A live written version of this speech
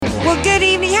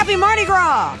Happy Mardi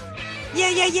Gras.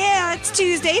 Yeah. It's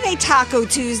Tuesday. It ain't Taco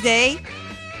Tuesday.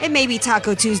 It may be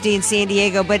Taco Tuesday in San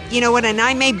Diego, but you know what? And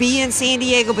I may be in San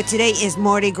Diego, but today is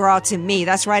Mardi Gras to me.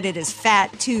 That's right. It is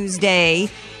Fat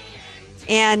Tuesday.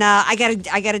 And I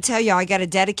gotta tell y'all, I gotta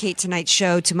dedicate tonight's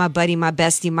show to my buddy, my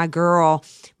bestie, my girl,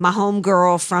 my home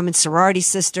girl from a sorority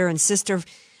sister and sister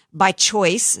by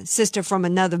choice, sister from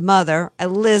another mother,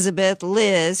 Elizabeth,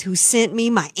 Liz, who sent me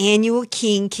my annual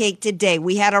king cake today.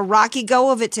 We had a rocky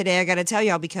go of it today, I got to tell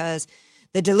y'all, because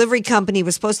the delivery company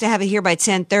was supposed to have it here by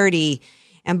 10:30,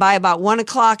 and by about 1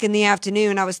 o'clock in the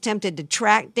afternoon, I was tempted to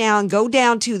go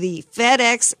down to the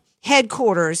FedEx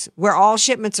headquarters where all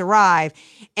shipments arrive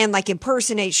and like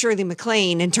impersonate Shirley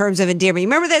MacLaine in terms of endearment. You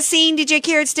remember that scene, DJ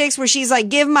Carrot Sticks, where she's like,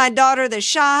 give my daughter the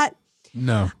shot?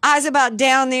 No. I was about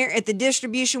down there at the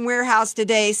distribution warehouse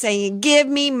today saying, give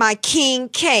me my king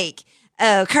cake,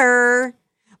 Kerr.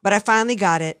 But I finally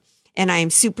got it. And I am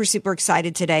super, super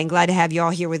excited today and glad to have you all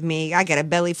here with me. I got a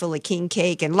belly full of king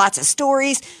cake and lots of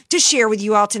stories to share with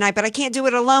you all tonight, but I can't do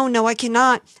it alone. No, I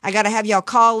cannot. I got to have y'all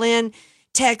call in,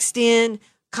 text in,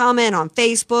 comment on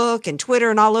Facebook and Twitter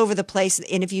and all over the place.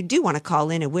 And if you do want to call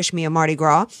in and wish me a Mardi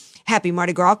Gras, happy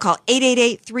Mardi Gras, call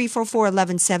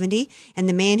 888-344-1170. And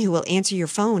the man who will answer your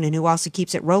phone and who also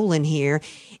keeps it rolling here,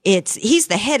 he's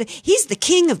the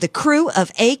king of the crew of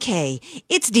AK.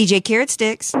 It's DJ Carrot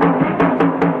Sticks.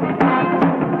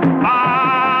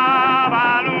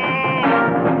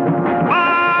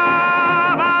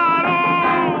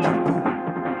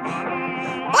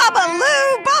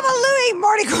 Babaloo,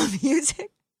 Mardi Gras music.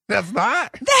 That's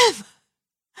not.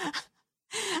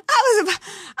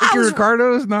 Ricky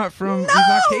Ricardo's not from. No, he's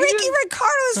not Cajun? Ricky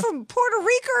Ricardo's from Puerto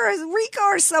Rico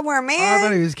or somewhere, man. Oh, I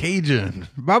thought he was Cajun.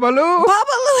 Babaloo.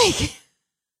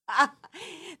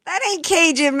 That ain't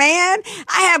Cajun, man.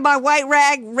 I had my white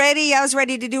rag ready. I was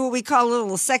ready to do what we call a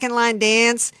little second line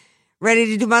dance. Ready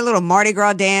to do my little Mardi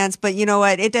Gras dance. But you know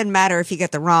what? It doesn't matter if you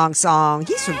get the wrong song.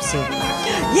 He's from City.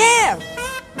 Yeah.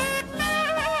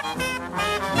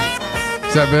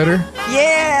 Is that better?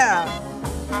 Yeah.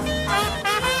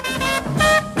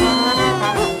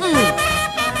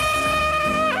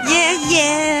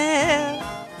 Yeah.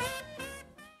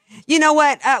 You know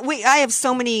what? I have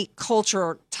so many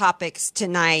culture topics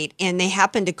tonight, and they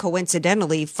happen to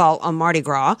coincidentally fall on Mardi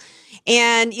Gras.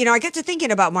 And, you know, I got to thinking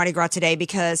about Mardi Gras today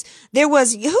because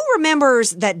who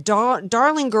remembers that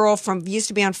darling girl used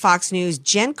to be on Fox News,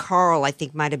 Jen Carl, I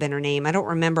think might have been her name. I don't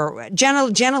remember.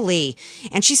 Jenna Lee.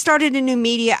 And she started a new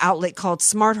media outlet called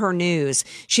Smart Her News.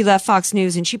 She left Fox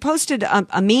News and she posted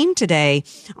a meme today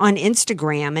on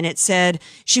Instagram. And it said,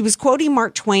 she was quoting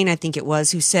Mark Twain, I think it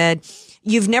was, who said,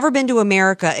 "You've never been to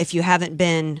America if you haven't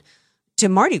been to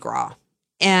Mardi Gras."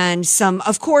 And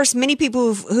of course, many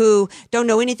people who don't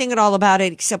know anything at all about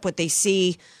it except what they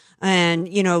see and,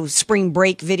 you know, spring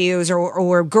break videos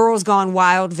or Girls Gone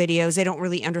Wild videos, they don't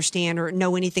really understand or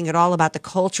know anything at all about the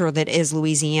culture that is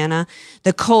Louisiana,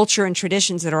 the culture and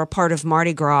traditions that are a part of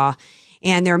Mardi Gras.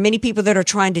 And there are many people that are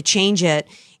trying to change it.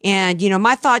 And, you know,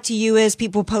 my thought to you is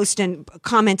people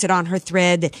commented on her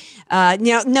thread that,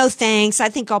 no thanks, I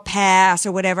think I'll pass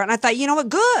or whatever. And I thought, you know what,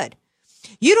 good.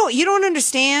 You don't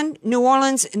understand New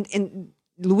Orleans and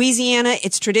Louisiana,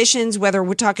 its traditions, whether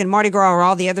we're talking Mardi Gras or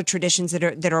all the other traditions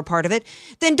that are a part of it,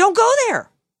 then don't go there.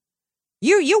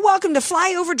 You're welcome to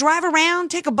fly over, drive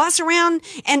around, take a bus around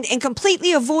and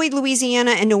completely avoid Louisiana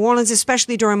and New Orleans,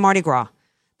 especially during Mardi Gras.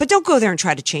 But don't go there and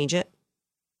try to change it.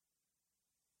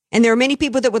 And there are many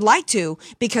people that would like to,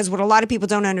 because what a lot of people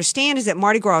don't understand is that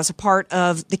Mardi Gras is a part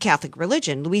of the Catholic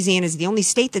religion. Louisiana is the only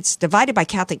state that's divided by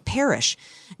Catholic parish,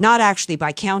 not actually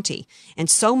by county. And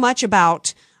so much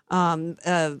about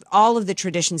all of the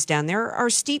traditions down there are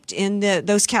steeped in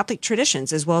those Catholic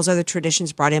traditions, as well as other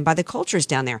traditions brought in by the cultures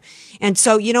down there. And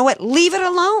so, you know what? Leave it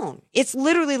alone. It's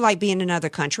literally like being in another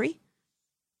country.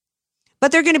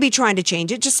 But they're going to be trying to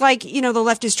change it, just like, you know, the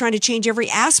left is trying to change every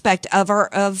aspect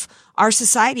of our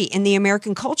society and the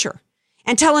American culture,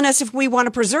 and telling us if we want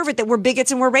to preserve it that we're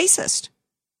bigots and we're racist.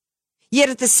 Yet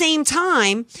at the same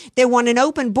time, they want an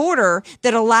open border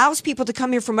that allows people to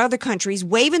come here from other countries,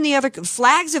 waving the other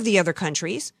flags of the other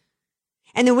countries,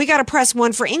 and then we got to press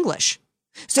one for English.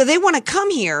 So they want to come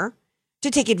here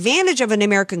to take advantage of an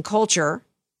American culture,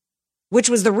 which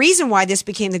was the reason why this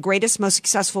became the greatest, most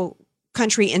successful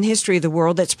country in history of the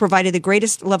world, that's provided the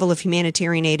greatest level of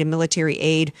humanitarian aid and military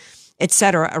aid, et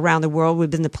cetera, around the world. We've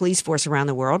been the police force around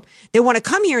the world. They want to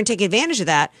come here and take advantage of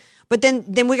that. But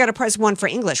then we got to press one for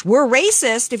English. We're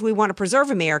racist if we want to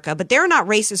preserve America, but they're not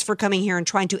racist for coming here and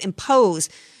trying to impose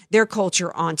their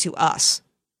culture onto us.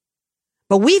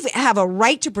 But we have a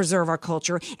right to preserve our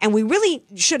culture, and we really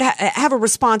should have a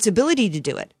responsibility to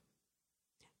do it.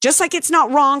 Just like it's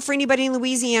not wrong for anybody in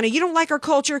Louisiana. You don't like our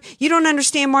culture. You don't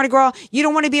understand Mardi Gras. You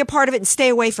don't want to be a part of it and stay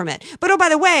away from it. But oh, by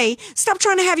the way, stop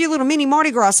trying to have your little mini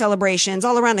Mardi Gras celebrations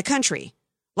all around the country,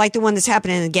 like the one that's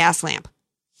happening in the gas lamp.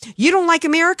 You don't like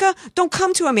America? Don't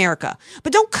come to America.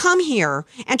 But don't come here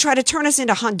and try to turn us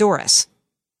into Honduras.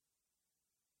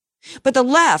 But the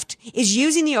left is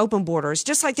using the open borders,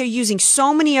 just like they're using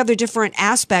so many other different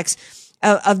aspects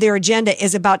of their agenda,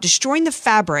 is about destroying the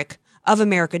fabric of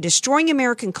America, destroying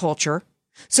American culture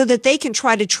so that they can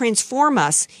try to transform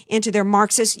us into their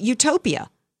Marxist utopia.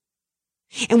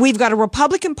 And we've got a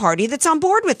Republican Party that's on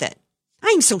board with it. I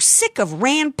am so sick of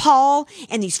Rand Paul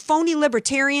and these phony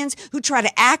libertarians who try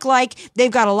to act like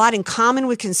they've got a lot in common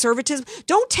with conservatism.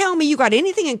 Don't tell me you got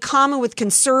anything in common with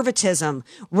conservatism,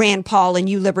 Rand Paul and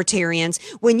you libertarians,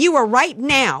 when you are right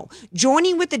now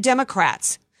joining with the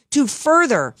Democrats to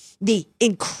further the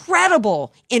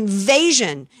incredible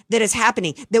invasion that is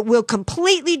happening that will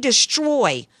completely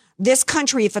destroy this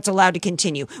country if it's allowed to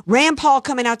continue. Rand Paul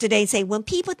coming out today and saying, when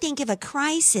people think of a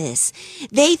crisis,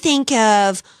 they think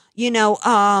of, so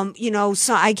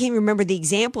I can't remember the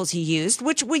examples he used,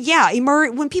 which would,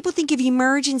 when people think of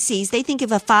emergencies, they think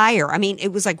of a fire. I mean,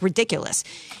 it was like ridiculous.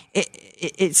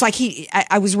 It's like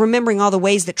I was remembering all the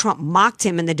ways that Trump mocked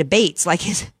him in the debates, like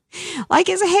his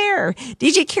hair.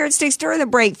 DJ Carrot Sticks during the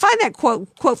break. Find that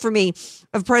quote for me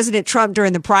of President Trump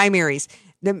during the primaries,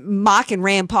 the mocking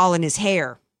Rand Paul and his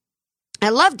hair. I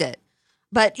loved it.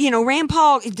 But, Rand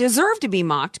Paul deserved to be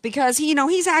mocked because,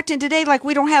 he's acting today like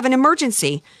we don't have an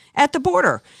emergency at the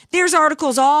border. There's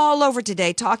articles all over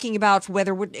today talking about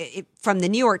whether from the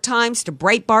New York Times to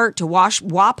Breitbart to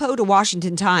WAPO to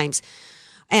Washington Times,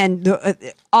 and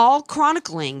all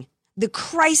chronicling the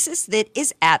crisis that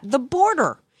is at the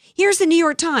border. Here's the New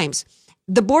York Times.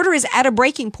 The border is at a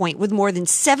breaking point with more than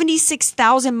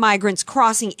 76,000 migrants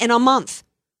crossing in a month.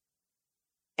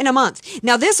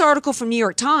 Now, this article from New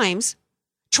York Times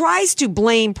tries to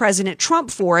blame President Trump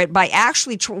for it by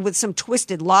actually, with some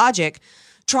twisted logic,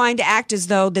 trying to act as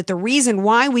though that the reason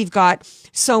why we've got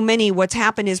so many, what's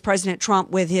happened is President Trump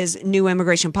with his new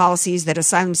immigration policies that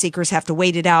asylum seekers have to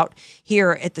wait it out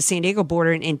here at the San Diego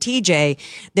border in TJ,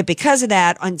 that because of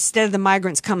that, instead of the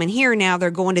migrants coming here now,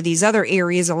 they're going to these other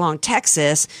areas along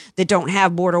Texas that don't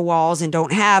have border walls and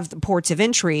don't have the ports of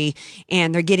entry,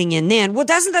 and they're getting in then. Well,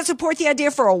 doesn't that support the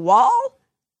idea for a wall?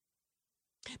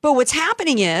 But what's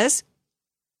happening is,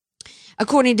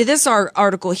 according to this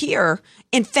article here,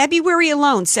 in February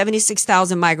alone,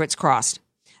 76,000 migrants crossed.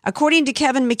 According to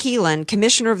Kevin McKeelan,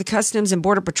 commissioner of the Customs and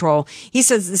Border Patrol, he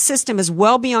says the system is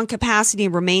well beyond capacity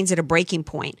and remains at a breaking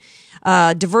point.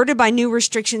 Diverted by new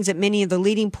restrictions at many of the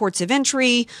leading ports of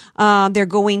entry, they're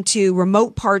going to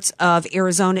remote parts of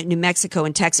Arizona, New Mexico,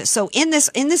 and Texas. So in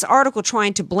this article,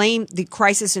 trying to blame the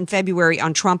crisis in February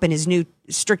on Trump and his new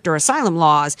stricter asylum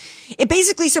laws, it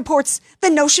basically supports the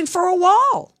notion for a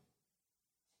wall.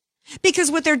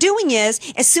 Because what they're doing is,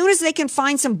 as soon as they can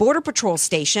find some border patrol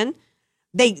station,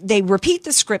 they repeat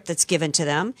the script that's given to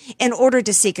them in order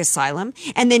to seek asylum.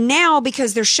 And then now,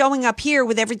 because they're showing up here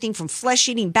with everything from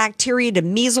flesh-eating bacteria to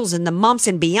measles and the mumps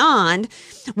and beyond,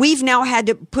 we've now had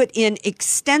to put in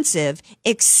expensive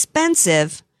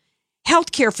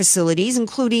healthcare facilities,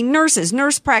 including nurses,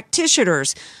 nurse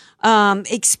practitioners,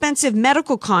 expensive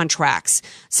medical contracts,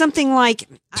 something like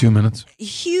 2 minutes.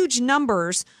 Huge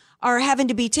numbers are having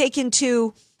to be taken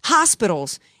to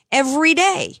hospitals every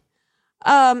day.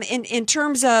 In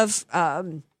terms of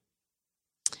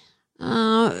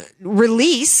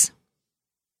release,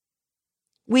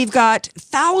 we've got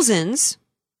thousands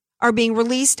are being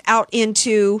released out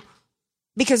into,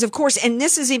 because of course, and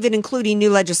this is even including new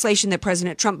legislation that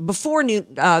President Trump, before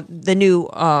the new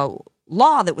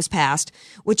law that was passed,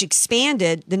 which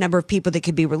expanded the number of people that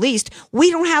could be released. We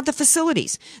don't have the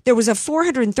facilities. There was a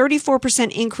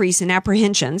 434% increase in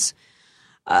apprehensions,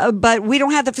 but we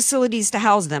don't have the facilities to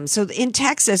house them. So in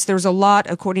Texas, there's a lot,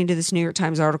 according to this New York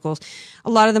Times article, a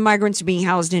lot of the migrants are being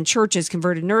housed in churches,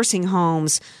 converted nursing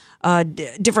homes,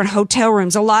 different hotel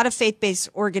rooms. A lot of faith-based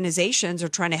organizations are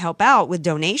trying to help out with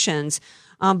donations.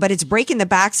 But it's breaking the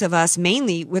backs of us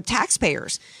mainly with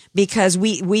taxpayers, because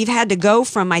we've had to go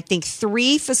from, I think,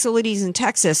 3 facilities in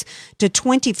Texas to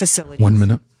 20 facilities. 1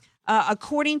 minute.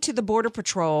 According to the Border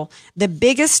Patrol, the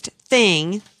biggest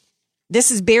thing,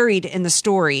 this is buried in the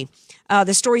story.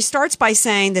 The story starts by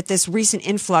saying that this recent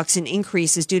influx and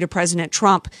increase is due to President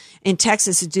Trump in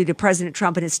Texas, is due to President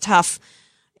Trump and his tough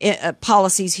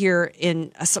policies here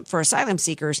for asylum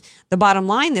seekers. The bottom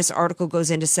line, this article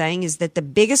goes into saying, is that the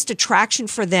biggest attraction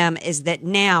for them is that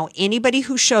now anybody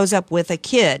who shows up with a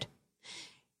kid,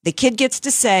 the kid gets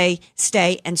to stay,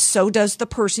 and so does the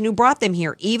person who brought them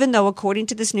here. Even though, according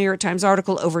to this New York Times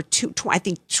article, over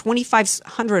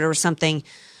 2,500 or something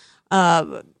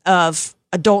of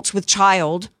adults with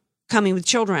child coming with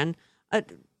children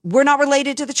were not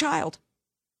related to the child.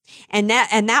 And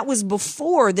that was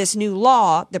before this new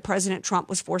law that President Trump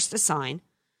was forced to sign,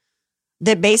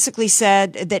 that basically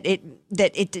said that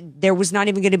there was not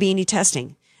even going to be any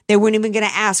testing. They weren't even going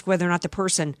to ask whether or not the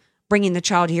person bringing the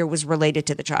child here was related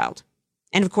to the child.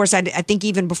 And of course, I think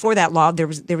even before that law, there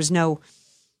was no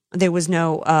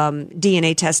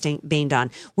DNA testing being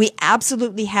done. We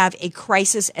absolutely have a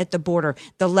crisis at the border.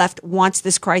 The left wants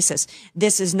this crisis.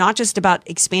 This is not just about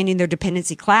expanding their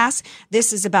dependency class.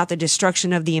 This is about the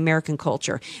destruction of the American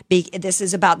culture. This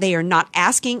is about they are not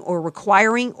asking or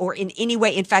requiring or in any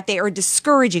way. In fact, they are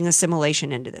discouraging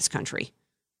assimilation into this country.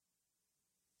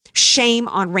 Shame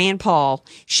on Rand Paul.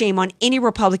 Shame on any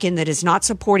Republican that is not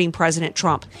supporting President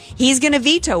Trump. He's going to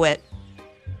veto it.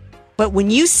 But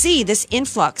when you see this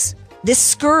influx, this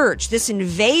scourge, this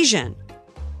invasion,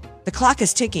 the clock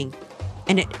is ticking,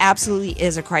 and it absolutely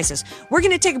is a crisis. We're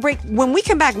going to take a break. When we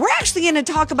come back, we're actually going to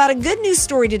talk about a good news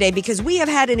story today, because we have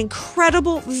had an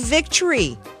incredible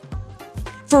victory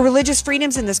for religious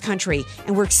freedoms in this country,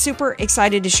 and we're super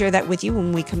excited to share that with you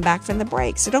when we come back from the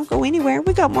break. So don't go anywhere.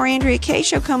 We got more Andrea Kaye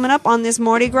Show coming up on this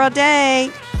Mardi Gras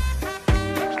day.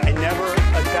 I never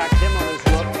attacked him on his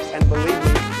looks, and believe me,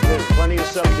 there's plenty of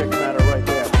subject matter right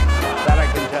there. That I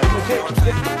can tell you.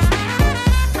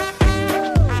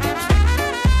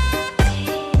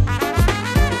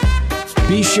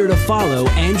 Be sure to follow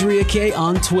Andrea Kaye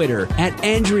on Twitter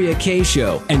 @Andrea Kaye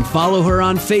Show, and follow her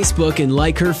on Facebook and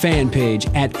like her fan page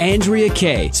 @Andrea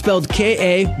Kaye, spelled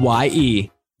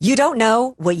Kaye. You don't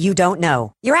know what you don't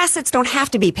know. Your assets don't have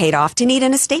to be paid off to need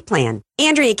an estate plan.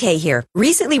 Andrea Kaye here.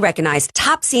 Recently recognized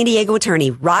top San Diego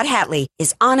attorney Rod Hatley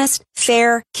is honest,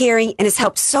 fair, caring, and has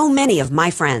helped so many of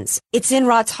my friends. It's in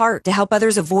Rod's heart to help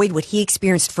others avoid what he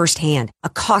experienced firsthand, a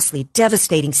costly,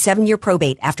 devastating 7-year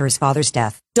probate after his father's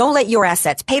death. Don't let your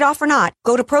assets, paid off or not,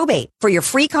 go to probate. For your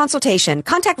free consultation,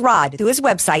 contact Rod through his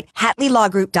website,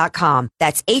 HatleyLawGroup.com.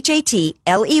 That's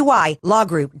HATLEY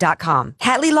lawgroup.com.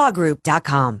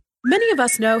 HatleyLawGroup.com. Many of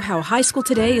us know how high school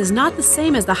today is not the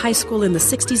same as the high school in the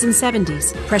 60s and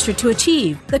 70s. Pressure to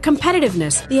achieve, the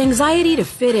competitiveness, the anxiety to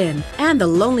fit in, and the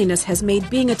loneliness has made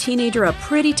being a teenager a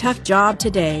pretty tough job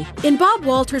today. In Bob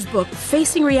Walter's book,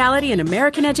 Facing Reality in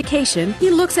American Education,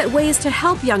 he looks at ways to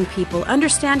help young people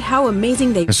understand how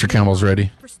amazing they Mr. Campbell's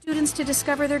ready. For students to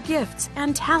discover their gifts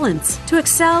and talents, to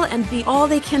excel and be all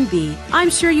they can be. I'm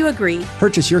sure you agree.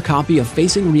 Purchase your copy of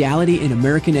Facing Reality in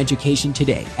American Education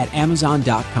today at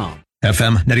Amazon.com.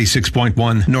 FM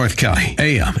 96.1 North County,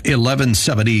 AM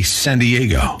 1170 San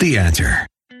Diego. The Answer.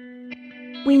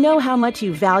 We know how much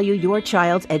you value your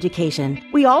child's education.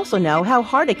 We also know how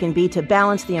hard it can be to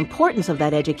balance the importance of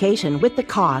that education with the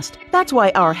cost. That's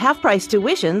why our half-price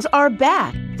tuitions are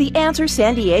back. The Answer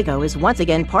San Diego is once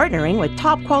again partnering with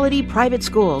top-quality private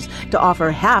schools to offer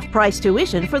half-price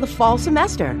tuition for the fall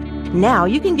semester. Now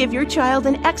you can give your child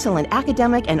an excellent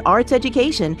academic and arts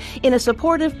education in a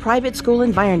supportive private school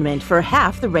environment for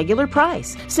half the regular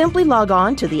price. Simply log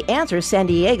on to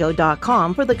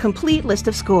theanswersandiego.com for the complete list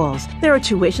of schools. There are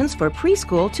tuitions for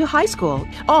preschool to high school,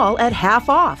 all at half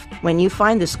off. When you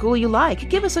find the school you like,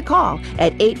 give us a call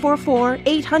at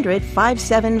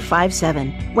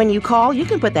 844-800-5757. When you call, you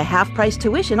can put the half-price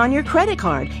tuition on your credit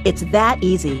card. It's that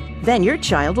easy. Then your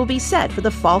child will be set for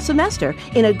the fall semester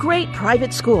in a great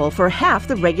private school for half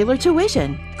the regular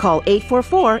tuition. Call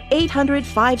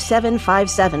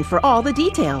 844-800-5757 for all the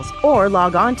details, or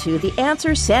log on to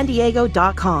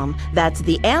theanswersandiego.com. That's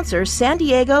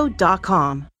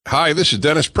theanswersandiego.com. Hi, this is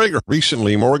Dennis Prager.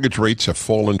 Recently, mortgage rates have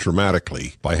fallen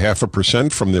dramatically by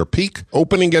 0.5% from their peak,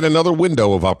 opening yet another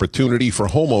window of opportunity for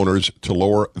homeowners to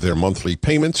lower their monthly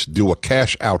payments, do a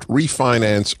cash-out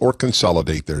refinance, or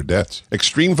consolidate their debts.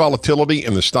 Extreme volatility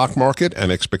in the stock market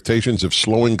and expectations of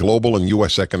slowing global and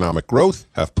U.S. economic growth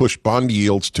have pushed bond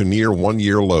yields to near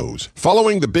one-year lows.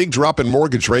 Following the big drop in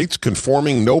mortgage rates,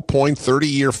 conforming no-point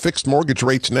 30-year fixed mortgage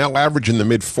rates now average in the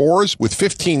mid-4s, with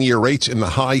 15-year rates in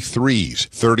the high 3s.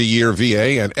 30-year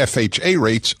VA and FHA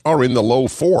rates are in the low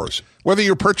 4s. Whether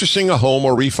you're purchasing a home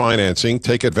or refinancing,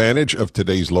 take advantage of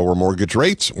today's lower mortgage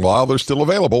rates while they're still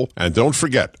available. And don't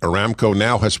forget, Aramco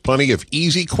now has plenty of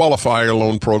easy qualifier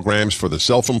loan programs for the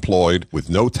self-employed with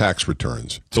no tax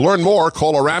returns. To learn more,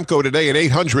 call Aramco today at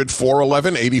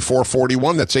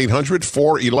 800-411-8441. That's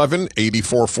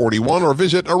 800-411-8441, or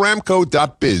visit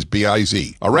aramco.biz,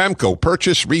 B-I-Z. Aramco,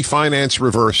 purchase, refinance,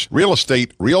 reverse, real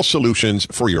estate, real solutions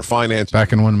for your finance.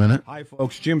 Back in 1 minute. Hi,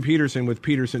 folks. Jim Peterson with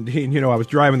Peterson Dean. I was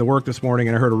driving to work this morning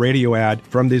and I heard a radio ad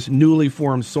from this newly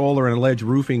formed solar and ledge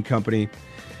roofing company.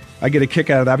 I get a kick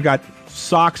out of that. I've got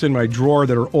socks in my drawer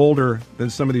that are older than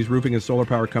some of these roofing and solar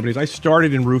power companies. I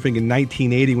started in roofing in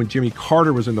 1980 when Jimmy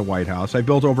Carter was in the White House. I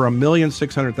built over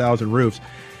 1,600,000 roofs,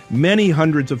 many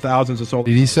hundreds of thousands of solar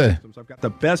Did he say? systems. I've got the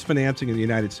best financing in the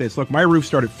United States. Look, my roof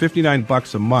started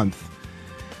 $59 a month.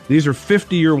 These are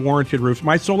 50-year warranted roofs.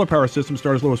 My solar power system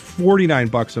starts as low as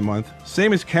 $49 a month.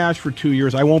 Same as cash for 2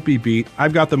 years. I won't be beat.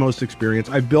 I've got the most experience.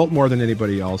 I've built more than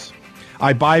anybody else.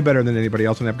 I buy better than anybody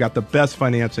else, and I've got the best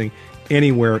financing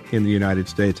anywhere in the United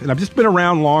States. And I've just been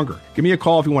around longer. Give me a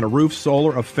call if you want a roof,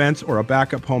 solar, a fence, or a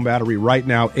backup home battery right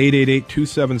now.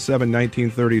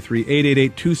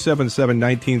 888-277-1933,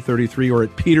 888-277-1933, or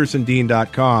at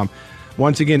petersondean.com.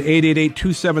 Once again,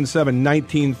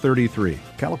 888-277-1933.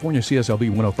 California CSLB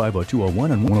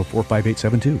 1050201 and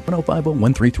 1045872,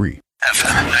 1050133.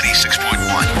 FM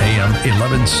 96.1, AM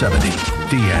 1170.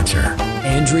 The Answer.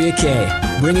 Andrea Kaye,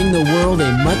 bringing the world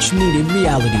a much-needed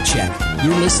reality check.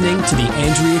 You're listening to The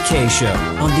Andrea Kaye Show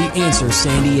on The Answer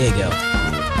San Diego.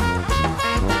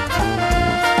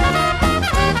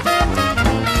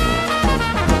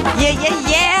 Yeah.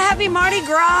 Happy Mardi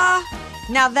Gras.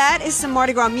 Now, that is some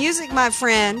Mardi Gras music, my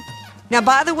friend. Now,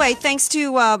 by the way, thanks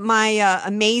to my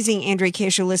amazing Andrea Kaye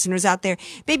Show listeners out there.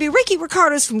 Baby, Ricky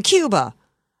Ricardo's from Cuba.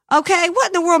 Okay? What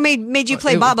in the world made you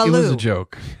play Babalu? It was a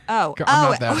joke. Oh.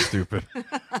 I'm not that stupid.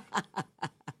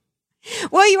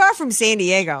 Well, you are from San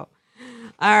Diego.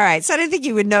 All right. So I didn't think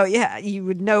you would know. Yeah, you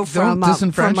would know from... Don't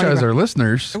disenfranchise our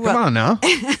listeners. Come on now.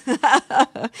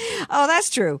 Oh, that's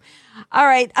true. All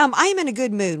right. I am in a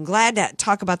good mood. I'm glad to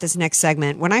talk about this next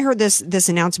segment. When I heard this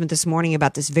announcement this morning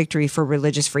about this victory for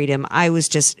religious freedom, I was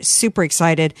just super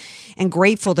excited and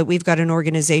grateful that we've got an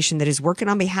organization that is working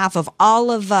on behalf of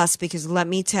all of us, because let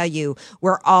me tell you,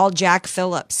 we're all Jack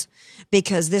Phillips,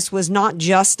 because this was not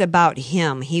just about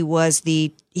him. He was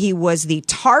the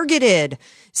targeted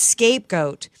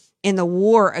scapegoat in the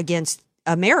war against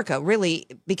America, really,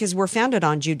 because we're founded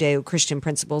on Judeo-Christian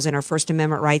principles and our First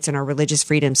Amendment rights and our religious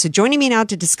freedom. So joining me now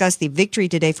to discuss the victory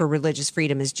today for religious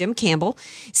freedom is Jim Campbell,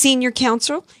 Senior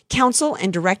Counsel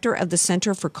and Director of the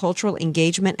Center for Cultural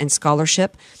Engagement and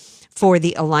Scholarship for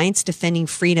the Alliance Defending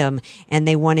Freedom. And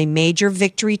they won a major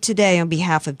victory today on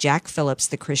behalf of Jack Phillips,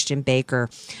 the Christian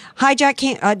baker. Hi,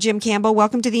 Jim Campbell.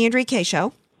 Welcome to the Andrea Kaye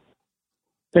Show.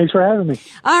 Thanks for having me.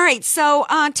 All right. So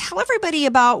tell everybody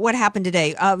about what happened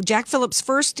today. Jack Phillips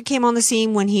first came on the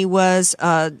scene when he was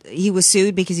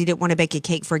sued because he didn't want to bake a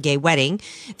cake for a gay wedding.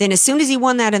 Then as soon as he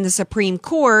won that in the Supreme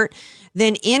Court,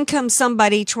 then in comes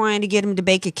somebody trying to get him to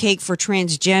bake a cake for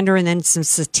transgender and then some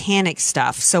satanic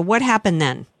stuff. So what happened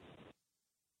then?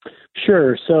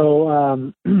 Sure.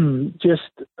 So just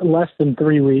less than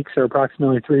 3 weeks, or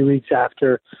approximately 3 weeks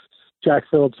after Jack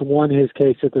Phillips won his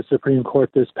case at the Supreme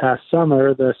Court this past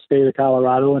summer, the state of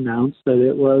Colorado announced that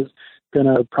it was going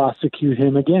to prosecute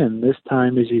him again, this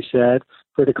time, as you said,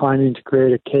 for declining to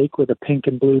create a cake with a pink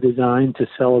and blue design to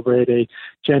celebrate a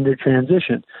gender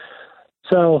transition.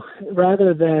 So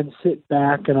rather than sit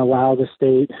back and allow the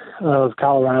state of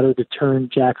Colorado to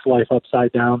turn Jack's life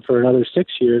upside down for another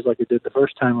 6 years like it did the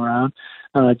first time around,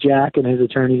 Jack and his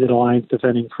attorneys at Alliance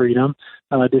Defending Freedom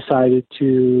decided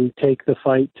to take the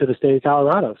fight to the state of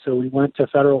Colorado. So we went to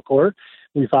federal court.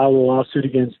 We filed a lawsuit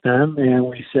against them, and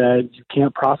we said, you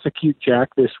can't prosecute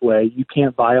Jack this way. You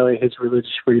can't violate his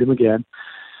religious freedom again.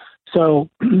 So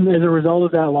as a result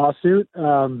of that lawsuit,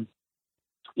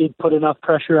 it put enough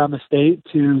pressure on the state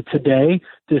to today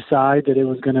decide that it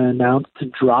was going to announce to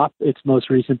drop its most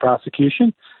recent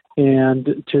prosecution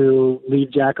and to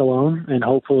leave Jack alone, and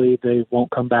hopefully they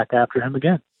won't come back after him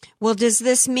again. Well, does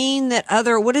this mean that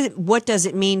what does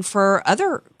it mean for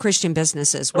other Christian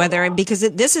businesses? Because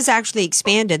this has actually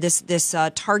expanded, this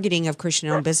targeting of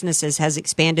Christian-owned businesses has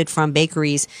expanded from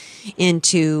bakeries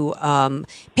into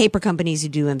paper companies who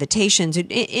do invitations,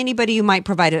 anybody who might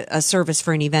provide a service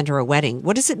for an event or a wedding.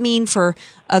 What does it mean for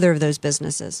other of those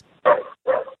businesses?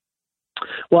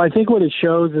 Well, I think what it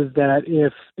shows is that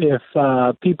if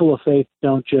people of faith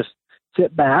don't just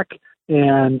sit back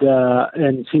and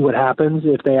see what happens,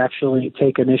 if they actually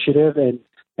take initiative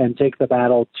and take the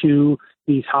battle to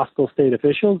these hostile state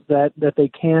officials, that they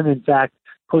can, in fact,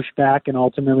 push back and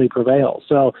ultimately prevail.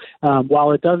 So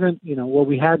while it doesn't, what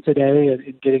we had today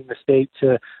in getting the state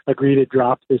to agree to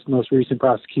drop this most recent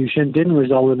prosecution didn't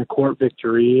result in a court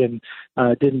victory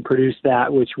and didn't produce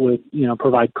that which would,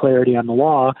 provide clarity on the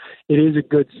law, it is a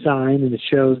good sign, and it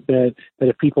shows that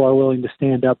if people are willing to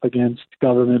stand up against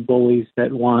government bullies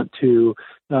that want to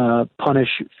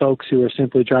punish folks who are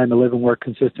simply trying to live and work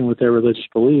consistent with their religious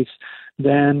beliefs,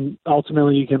 then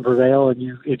ultimately you can prevail. And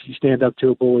if you stand up to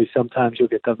a bully, sometimes you'll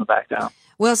get them to back down.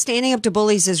 Well, standing up to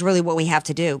bullies is really what we have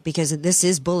to do, because this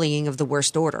is bullying of the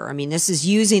worst order. I mean, this is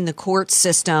using the court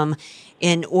system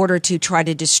in order to try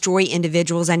to destroy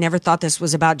individuals. I never thought this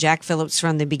was about Jack Phillips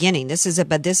from the beginning. This is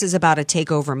about a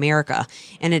takeover America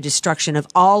and a destruction of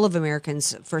all of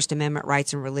Americans' First Amendment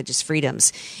rights and religious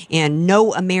freedoms. And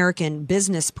no American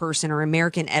business person or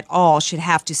American at all should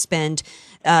have to spend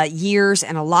years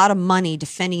and a lot of money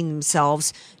defending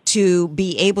themselves to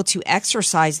be able to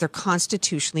exercise their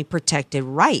constitutionally protected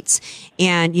rights.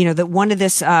 And, that one of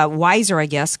this, Weiser, I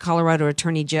guess, Colorado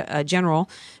Attorney General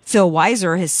Phil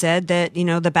Weiser has said that,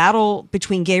 the battle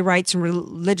between gay rights and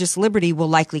religious liberty will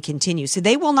likely continue. So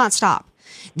they will not stop.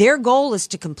 Their goal is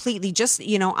to completely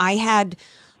I had,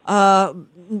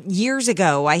 years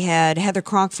ago, I had Heather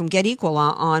Cronk from Get Equal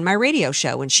on my radio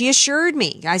show, and she assured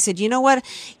me, I said, you know what,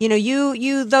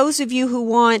 those of you who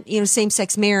want,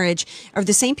 same-sex marriage are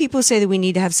the same people who say that we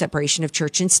need to have separation of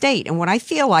church and state. And what I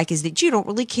feel like is that you don't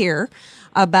really care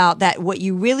about that.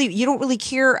 You don't really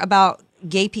care about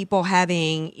gay people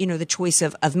having, the choice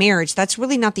of marriage. That's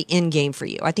really not the end game for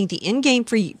you. I think the end game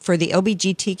for the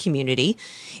LGBT community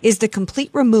is the complete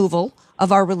removal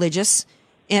of our religious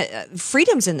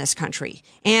freedoms in this country.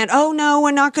 And, oh, no,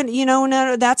 we're not going to,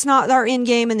 no, that's not our end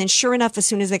game. And then sure enough, as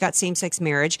soon as they got same-sex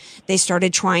marriage, they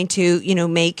started trying to,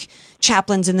 make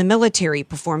chaplains in the military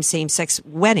perform same-sex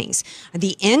weddings.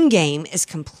 The end game is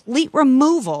complete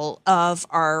removal of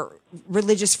our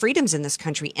religious freedoms in this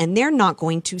country, and they're not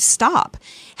going to stop.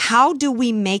 How do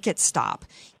we make it stop?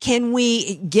 Can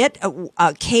we get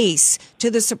a case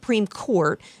to the Supreme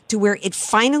Court to where it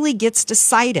finally gets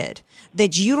decided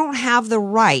that you don't have the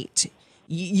right,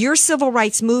 your civil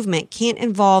rights movement can't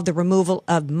involve the removal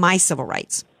of my civil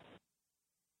rights?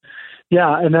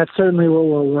 Yeah, and that's certainly what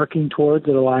we're working towards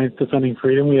at Alliance Defending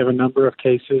Freedom. We have a number of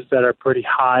cases that are pretty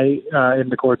high in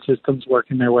the court systems,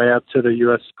 working their way up to the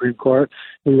U.S. Supreme Court.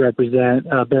 We represent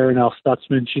Baronelle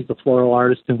Stutzman. She's the floral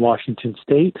artist in Washington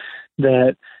State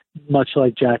that, much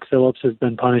like Jack Phillips, has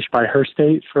been punished by her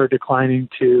state for declining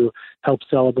to help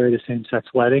celebrate a same-sex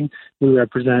wedding. We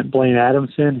represent Blaine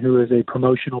Adamson, who is a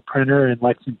promotional printer in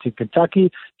Lexington,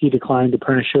 Kentucky. He declined to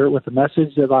print a shirt with a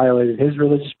message that violated his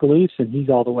religious beliefs, and he's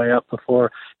all the way up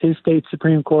before his state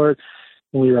Supreme Court.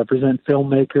 We represent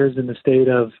filmmakers in the state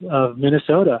of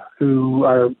Minnesota who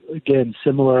are, again,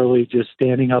 similarly just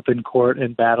standing up in court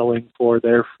and battling for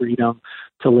their freedom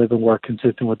to live and work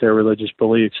consistent with their religious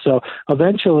beliefs. So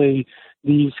eventually,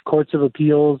 these courts of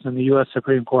appeals and the U.S.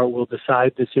 Supreme Court will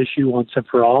decide this issue once and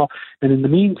for all. And in the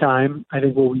meantime, I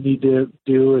think what we need to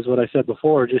do is what I said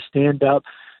before, just stand up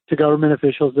to government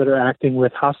officials that are acting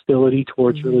with hostility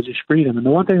towards religious freedom. And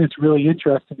the one thing that's really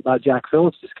interesting about Jack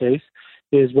Phillips' case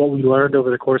is what we learned over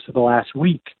the course of the last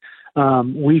week.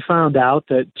 We found out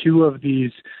that two of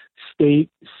these state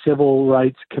civil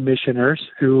rights commissioners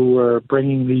who were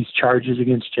bringing these charges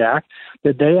against Jack,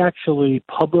 that they actually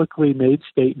publicly made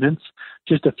statements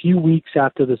just a few weeks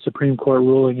after the Supreme Court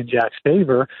ruling in Jack's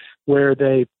favor, where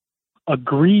they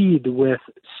agreed with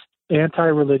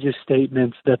anti-religious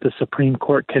statements that the Supreme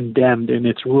Court condemned in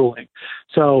its ruling.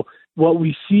 So what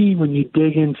we see when you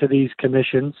dig into these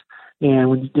commissions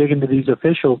and when you dig into these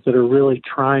officials that are really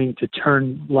trying to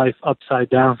turn life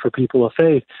upside down for people of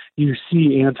faith, you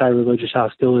see anti-religious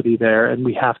hostility there, and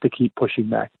we have to keep pushing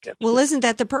back against it. Well, isn't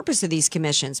that the purpose of these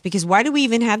commissions? Because why do we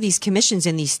even have these commissions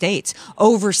in these states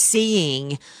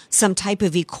overseeing some type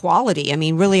of equality? I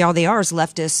mean, really all they are is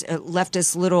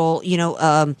leftist little,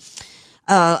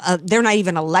 they're not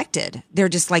even elected. They're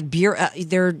just like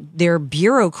they're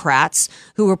bureaucrats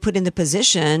who are put in the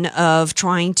position of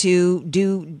trying to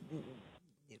do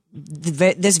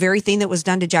this very thing that was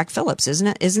done to Jack Phillips, isn't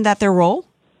it? Isn't that their role?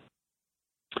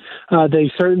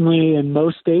 They certainly, in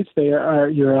most states, they are.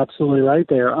 You're absolutely right.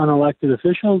 They are unelected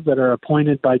officials that are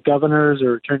appointed by governors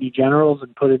or attorney generals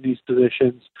and put in these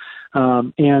positions,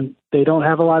 and they don't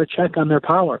have a lot of check on their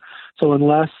power. So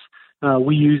unless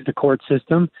we use the court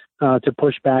system to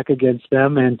push back against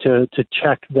them and to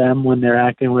check them when they're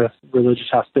acting with religious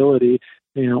hostility,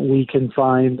 we can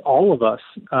find all of us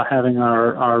having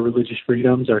our religious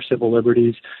freedoms, our civil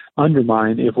liberties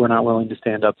undermined if we're not willing to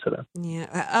stand up to them.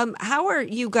 Yeah. How are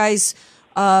you guys?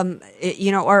 Do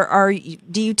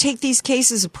you take these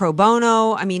cases pro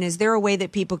bono? I mean, is there a way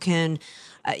that people can?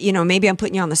 Maybe I'm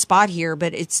putting you on the spot here,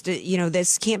 but it's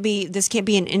this can't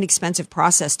be an inexpensive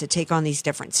process to take on these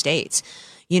different states.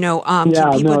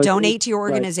 Can people donate to your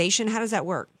organization? Right. How does that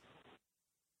work?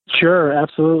 Sure,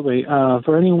 absolutely.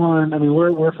 For anyone,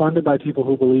 we're funded by people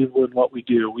who believe in what we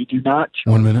do. We do not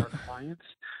charge our clients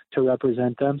to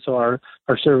represent them, so our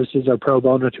services are pro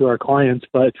bono to our clients,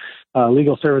 but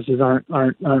legal services aren't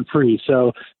free.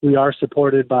 So we are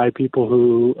supported by people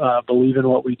who believe in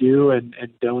what we do and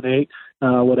donate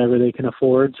whatever they can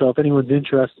afford. So if anyone's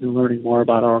interested in learning more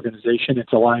about our organization,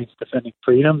 it's Alliance Defending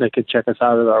Freedom. They can check us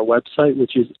out at our website,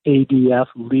 which is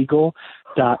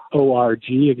adflegal.org.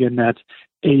 Again, that's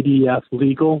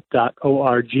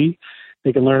adflegal.org.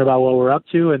 They can learn about what we're up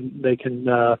to, and they can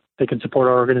support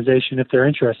our organization if they're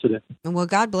interested in. Well,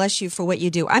 God bless you for what you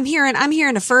do. I'm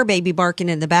hearing a fur baby barking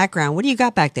in the background. What do you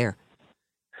got back there?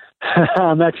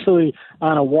 I'm actually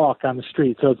on a walk on the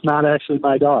street, so it's not actually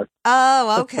my dog.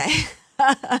 Oh, okay.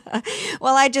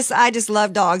 Well, I just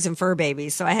love dogs and fur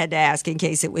babies, so I had to ask in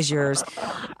case it was yours.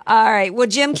 All right. Well,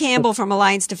 Jim Campbell from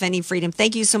Alliance Defending Freedom,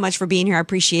 thank you so much for being here. I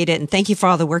appreciate it, and thank you for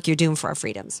all the work you're doing for our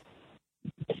freedoms.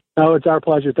 Oh, it's our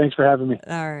pleasure. Thanks for having me.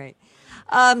 All right.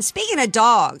 Speaking of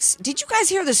dogs, did you guys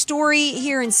hear the story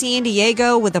here in San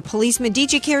Diego with a policeman?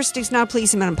 DJ Carestick's not a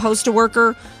policeman, a postal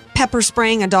worker, pepper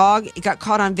spraying a dog. It got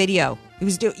caught on video. He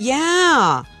was the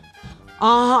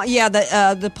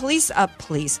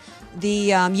police. The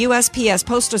USPS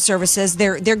Postal Services,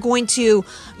 they're going to,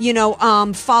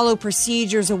 follow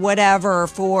procedures or whatever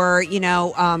for,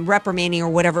 reprimanding or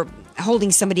whatever,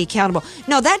 holding somebody accountable.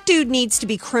 No, that dude needs to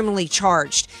be criminally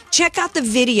charged. Check out the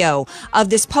video of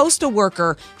this postal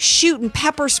worker shooting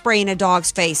pepper spray in a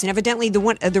dog's face. And evidently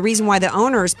the reason why the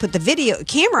owners put the video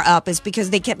camera up is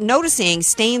because they kept noticing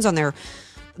stains on their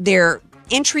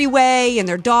entryway and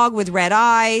their dog with red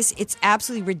eyes. It's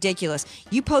absolutely ridiculous.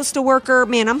 You postal worker,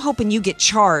 man, I'm hoping you get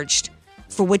charged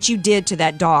for what you did to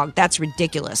that dog. That's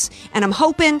ridiculous. And I'm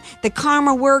hoping the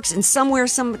karma works and somewhere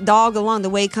some dog along the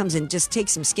way comes and just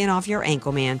takes some skin off your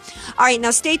ankle, man. All right,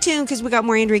 now stay tuned because we got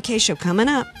more Andrea Kaye Show coming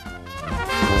up.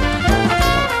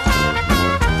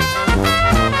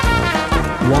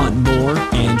 Want more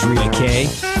Andrea Kaye?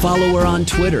 Follow her on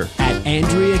Twitter at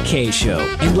Andrea Kaye Show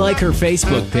and like her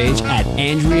Facebook page at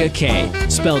Andrea Kaye,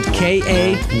 spelled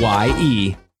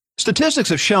Kaye. Statistics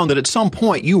have shown that at some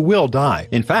point you will die.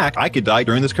 In fact, I could die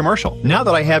during this commercial. Now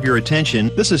that I have your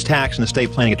attention, this is tax and estate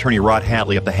planning attorney Rod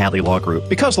Hadley of the Hadley Law Group.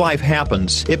 Because life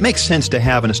happens, it makes sense to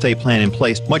have an estate plan in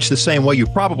place, much the same way you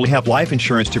probably have life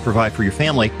insurance to provide for your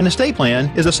family. An estate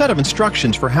plan is a set of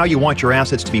instructions for how you want your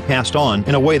assets to be passed on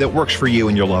in a way that works for you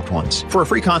and your loved ones. For a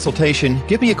free consultation,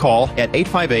 give me a call at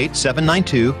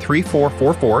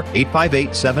 858-792-3444,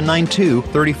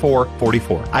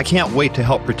 858-792-3444. I can't wait to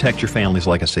help protect your family's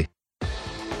legacy.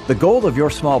 The goal of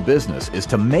your small business is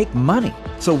to make money.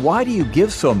 So why do you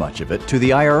give so much of it to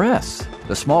the IRS?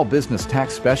 The small business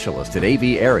tax specialists at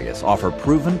AV Arias offer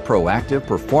proven, proactive,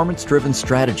 performance-driven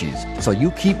strategies so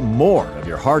you keep more of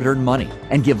your hard-earned money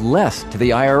and give less to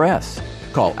the IRS.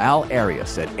 Call Al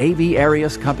Arias at AV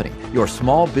Arias Company, your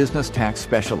small business tax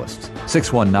specialists.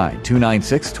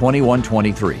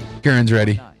 619-296-2123. Karen's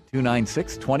ready.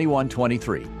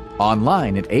 296-2123.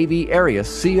 Online at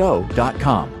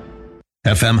avariasco.com.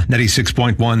 FM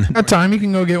 96.1. Got time? You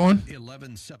can go get one.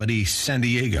 1170 San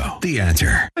Diego. The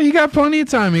Answer. You got plenty of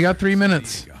time. You got 3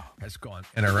 minutes. Has gone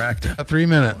interactive. 3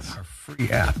 minutes. Our free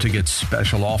app to get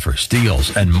special offers,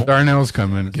 deals, and more. Darnell's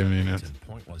coming, giving it.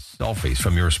 Pointless selfies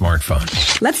from your smartphone.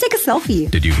 Let's take a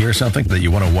selfie. Did you hear something that you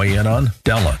want to weigh in on?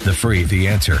 Download the free The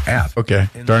Answer app. Okay,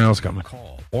 Darnell's coming. Call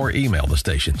or email the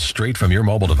station straight from your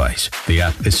mobile device. The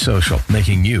app is social,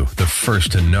 making you the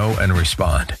first to know and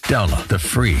respond. Download the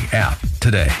free app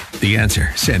today. The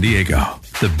Answer San Diego.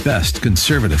 The best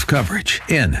conservative coverage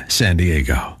in San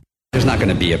Diego. There's not going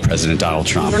to be a President Donald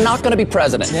Trump. We're not going to be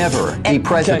president. Never be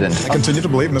president. I continue to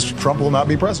believe Mr. Trump will not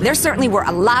be president. There certainly were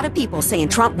a lot of people saying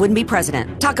Trump wouldn't be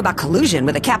president. Talk about collusion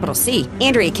with a capital C.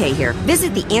 Andrea Kaye here.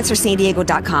 Visit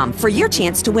theanswersandiego.com for your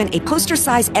chance to win a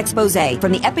poster-sized expose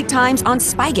from the Epic Times on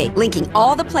Spygate, linking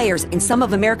all the players in some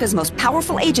of America's most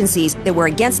powerful agencies that were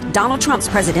against Donald Trump's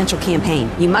presidential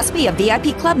campaign. You must be a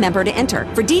VIP club member to enter.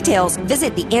 For details,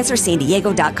 visit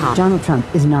theanswersandiego.com. Donald Trump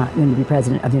is not going to be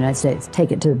president of the United States.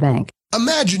 Take it to the bank.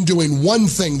 Imagine doing one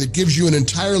thing that gives you an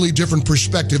entirely different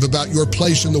perspective about your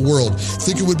place in the world.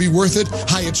 Think it would be worth it?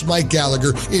 Hi, it's Mike Gallagher,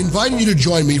 inviting you to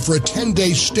join me for a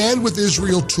 10-day Stand With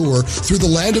Israel tour through the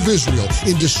land of Israel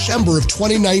in December of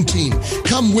 2019.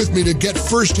 Come with me to get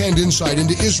firsthand insight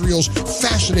into Israel's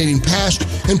fascinating past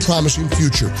and promising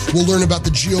future. We'll learn about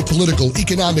the geopolitical,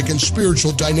 economic, and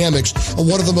spiritual dynamics of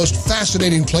one of the most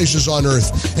fascinating places on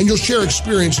earth. And you'll share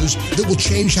experiences that will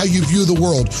change how you view the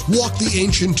world. Walk the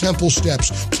ancient temple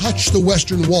steps, touch the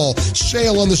Western Wall,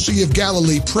 sail on the Sea of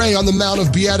Galilee, pray on the Mount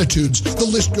of Beatitudes. The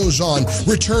list goes on.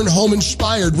 Return home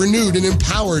inspired, renewed, and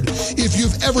empowered. If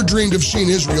you've ever dreamed of seeing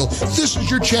Israel, this is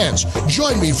your chance.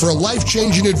 Join me for a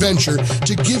life-changing adventure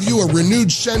to give you a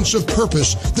renewed sense of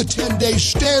purpose. The 10-day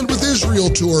Stand With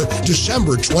Israel Tour,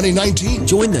 December 2019.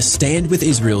 Join the Stand With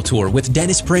Israel Tour with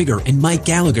Dennis Prager and Mike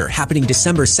Gallagher, happening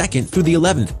December 2nd through the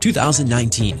 11th,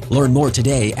 2019. Learn more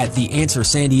today at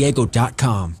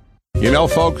theanswersandiego.com. You know,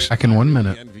 folks, back in 1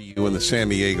 minute. I envy you in the San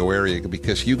Diego area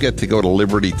because you get to go to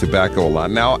Liberty Tobacco a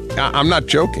lot. Now, I'm not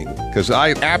joking, because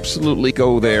I absolutely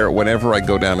go there whenever I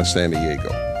go down to San Diego.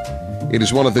 It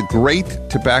is one of the great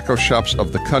tobacco shops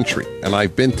of the country, and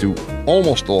I've been to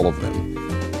almost all of them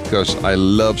because I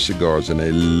love cigars and I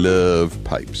love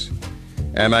pipes.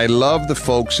 And I love the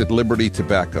folks at Liberty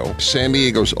Tobacco, San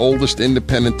Diego's oldest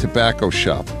independent tobacco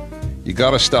shop. You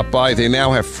got to stop by. They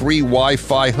now have free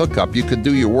Wi-Fi hookup. You could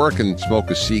do your work and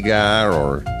smoke a cigar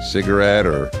or cigarette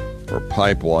or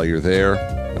pipe while you're there.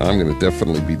 I'm going to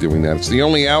definitely be doing that. It's the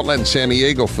only outlet in San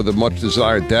Diego for the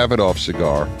much-desired Davidoff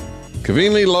cigar.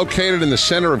 Conveniently located in the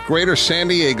center of Greater San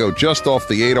Diego, just off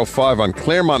the 805 on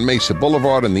Claremont Mesa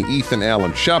Boulevard in the Ethan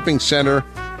Allen Shopping Center.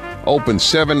 Open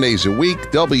 7 days a week.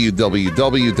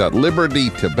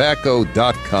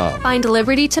 www.libertytobacco.com. Find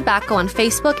Liberty Tobacco on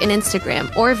Facebook and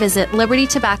Instagram or visit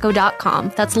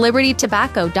libertytobacco.com. That's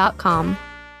libertytobacco.com.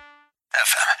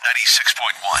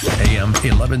 FM 96.1, AM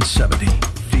 1170.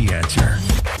 The Answer.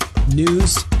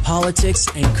 News, politics,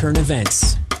 and current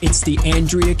events. It's the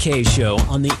Andrea Kaye Show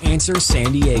on The Answer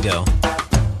San Diego.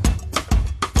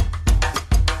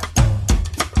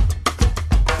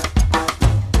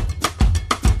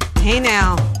 Hey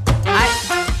now,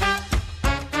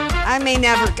 I may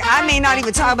not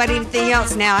even talk about anything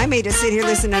else now. I may just sit here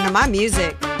listening to my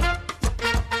music.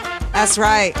 That's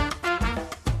right.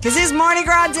 Because it's Mardi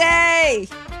Gras Day.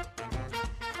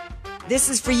 This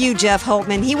is for you, Jeff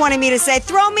Holtman. He wanted me to say,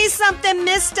 throw me something,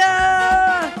 mister.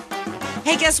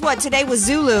 Hey, guess what? Today was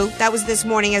Zulu. That was this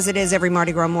morning, as it is every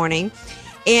Mardi Gras morning.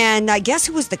 And guess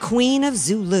who was the queen of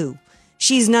Zulu?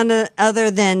 She's none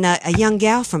other than a young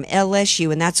gal from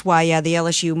LSU, and that's why the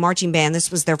LSU marching band,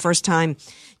 this was their first time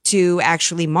to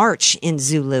actually march in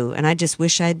Zulu, and I just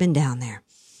wish I had been down there.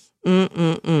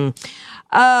 During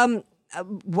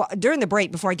the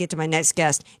break, before I get to my next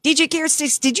guest, DJ Carrot,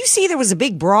 did you see there was a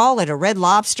big brawl at a Red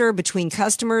Lobster between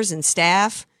customers and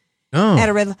staff? Oh. At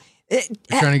a Red You're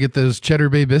trying to get those Cheddar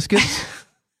Bay biscuits?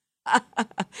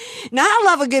 Now, I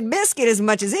love a good biscuit as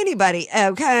much as anybody,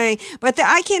 okay? But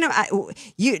I can't.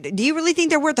 Do you really think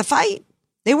they're worth a fight?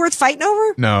 They worth fighting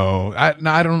over? No, I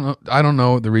don't know. I don't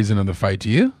know the reason of the fight. Do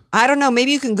you? I don't know.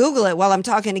 Maybe you can Google it while I'm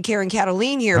talking to Karen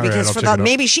Cataline here, All because right,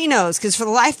 maybe she knows. Because for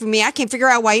the life of me, I can't figure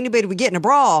out why anybody would get in a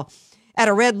brawl at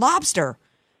a Red Lobster.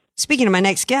 Speaking of my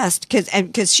next guest,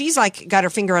 because she's like got her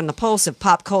finger on the pulse of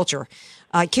pop culture.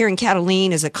 Karen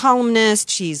Cataline is a columnist.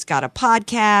 She's got a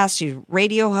podcast. She's a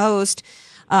radio host.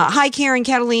 Hi, Karen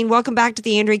Cataline. Welcome back to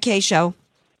the Andrea Kaye Show.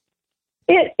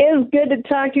 It is good to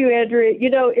talk to you, Andrea. You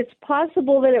know, it's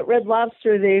possible that at Red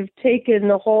Lobster they've taken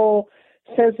the whole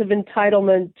sense of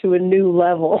entitlement to a new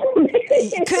level.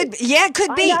 Could be. I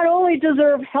not only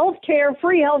deserve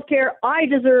free health care, I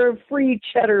deserve free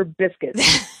cheddar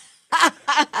biscuits.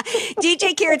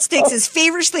 DJ Carrot Sticks is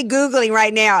feverishly Googling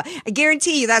right now. I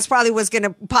guarantee you that's probably what's going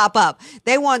to pop up.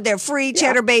 They want their free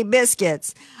Cheddar Bay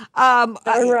biscuits.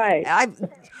 Right.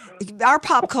 Our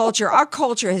pop culture, our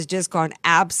culture has just gone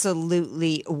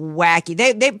absolutely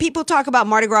wacky. People talk about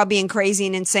Mardi Gras being crazy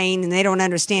and insane and they don't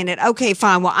understand it. Okay,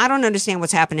 fine. Well, I don't understand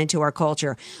what's happening to our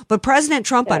culture, but President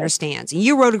Trump understands. And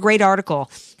you wrote a great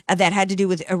article that had to do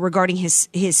with regarding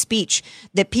his speech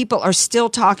that people are still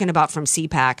talking about from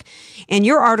CPAC. And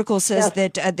your article says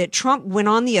that Trump went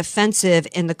on the offensive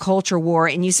in the culture war.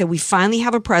 And you said, we finally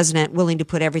have a president willing to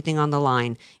put everything on the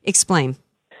line. Explain.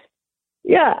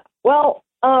 Yeah. Well,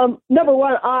 number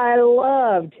one, I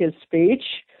loved his speech.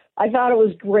 I thought it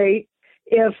was great.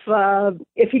 If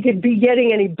he could be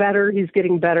getting any better, he's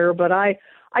getting better. But I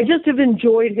just have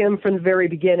enjoyed him from the very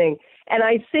beginning. And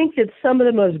I think that some of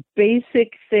the most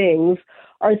basic things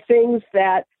are things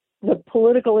that the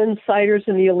political insiders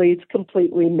and the elites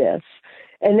completely miss.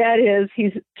 and that is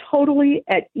he's totally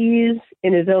at ease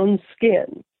in his own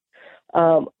skin.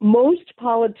 Most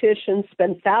politicians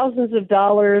spend thousands of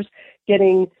dollars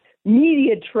getting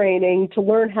media training to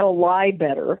learn how to lie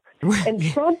better, and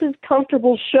Trump is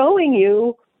comfortable showing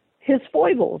you his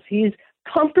foibles. He's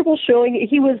comfortable showing.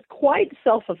 He was quite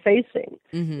self-effacing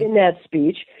in that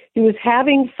speech. He was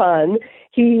having fun.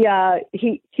 He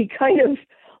kind of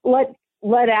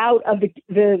let out of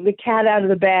the cat out of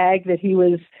the bag that he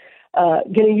was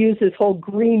going to use this whole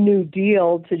Green New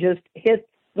Deal to just hit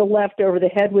the left over the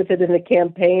head with it in the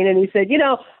campaign. And he said,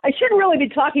 I shouldn't really be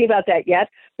talking about that yet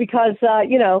because,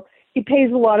 he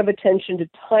pays a lot of attention to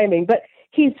timing. But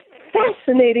he's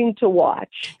fascinating to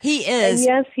watch. He is. And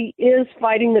yes, he is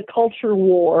fighting the culture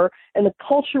war. And the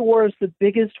culture war is the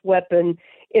biggest weapon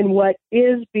in what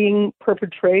is being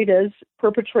perpetrated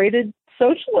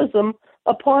socialism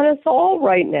upon us all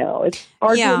right now. It's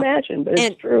hard to imagine, but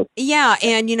it's true. Yeah,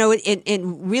 and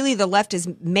really the left has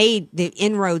made the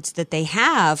inroads that they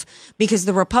have because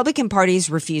the Republican parties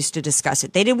refused to discuss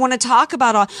it. They didn't want to talk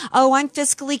about, I'm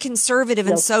fiscally conservative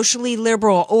and socially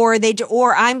liberal, or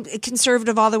I'm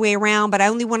conservative all the way around, but I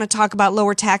only want to talk about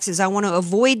lower taxes. I want to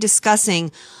avoid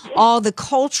discussing all the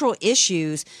cultural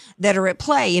issues that are at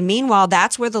play. And meanwhile,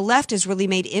 that's where the left has really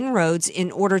made inroads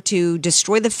in order to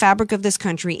destroy the fabric of this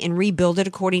country and rebuild it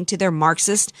according to their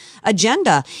Marxist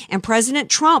agenda. And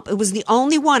President Trump, it was the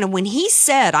only one. And when he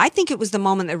said, I think it was the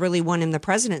moment that really won him the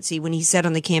presidency, when he said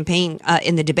on the campaign,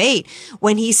 in the debate,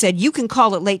 when he said, you can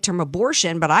call it late term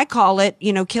abortion, but I call it,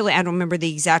 killing, I don't remember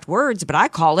the exact words, but I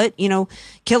call it,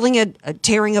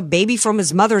 tearing a baby from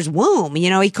his mother's womb.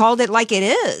 He called it like it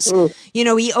is.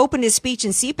 He opened his speech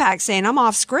in CPAC saying, I'm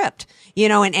off script,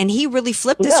 and he really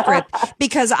flipped the script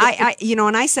because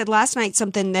and I said last night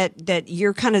something that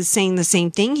you're kind of saying the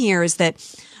same thing here is that,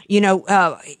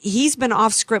 he's been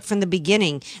off script from the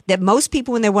beginning, that most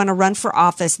people, when they want to run for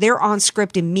office, they're on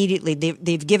script immediately.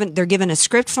 They're given a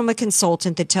script from a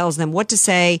consultant that tells them what to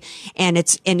say. And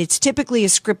it's typically a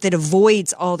script that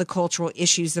avoids all the cultural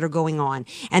issues that are going on.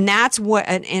 And that's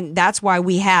why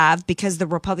we have, because the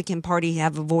Republican Party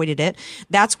have avoided it.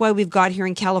 That's why we've got here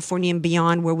in California and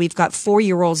beyond, where we've got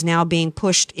 4-year-olds now being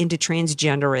pushed into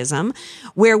transgenderism,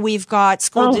 where we've got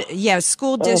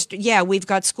we've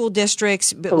got school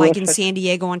districts, like in San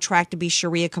Diego, on track to be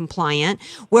Sharia compliant,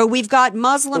 where we've got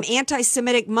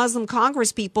anti-Semitic Muslim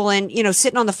Congress people and,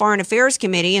 sitting on the Foreign Affairs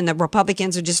Committee, and the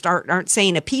Republicans aren't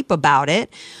saying a peep about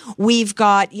it. We've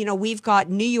got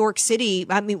New York City.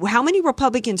 I mean, how many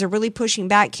Republicans are really pushing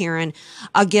back, Karen,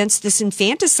 against this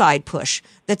infanticide push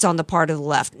that's on the part of the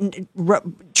left?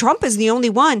 Trump is the only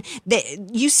one that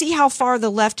you see how far the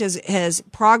left has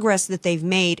progress that they've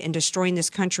made in destroying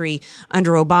this country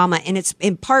under Obama. And it's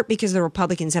in part because the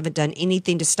Republicans haven't done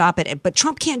anything to stop it. But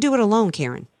Trump can't do it alone,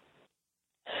 Karen.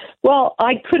 Well,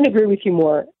 I couldn't agree with you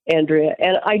more, Andrea.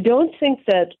 And I don't think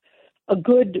that a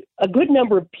good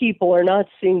number of people are not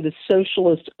seeing the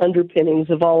socialist underpinnings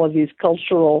of all of these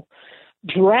cultural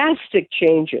drastic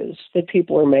changes that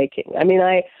people are making. I mean,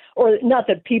 or not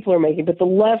that people are making, but the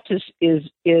left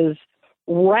is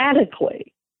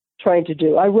radically trying to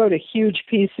do. I wrote a huge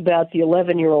piece about the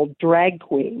 11-year-old drag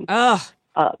queen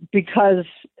because,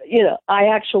 I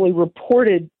actually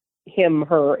reported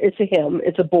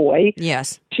it's a boy,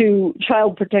 yes, to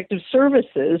Child Protective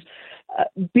Services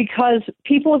because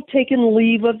people have taken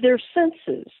leave of their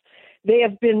senses. They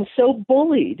have been so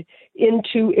bullied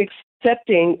into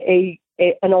accepting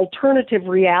an alternative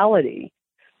reality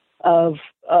of,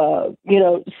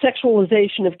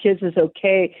 sexualization of kids is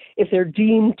okay if they're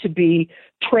deemed to be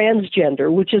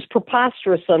transgender, which is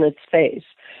preposterous on its face.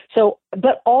 So,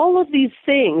 but all of these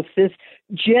things, this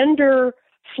gender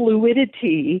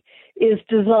fluidity, is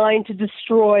designed to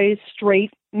destroy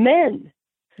straight men.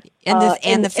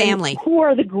 And the family. And who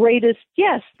are the greatest?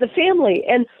 Yes, the family.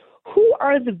 And who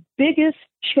are the biggest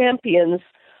champions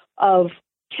of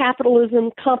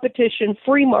capitalism, competition,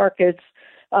 free markets,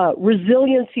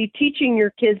 resiliency, teaching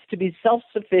your kids to be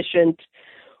self-sufficient?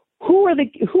 Who are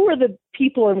the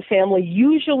people in the family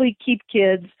usually keep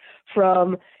kids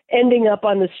from ending up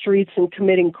on the streets and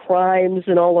committing crimes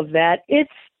and all of that? It's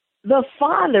the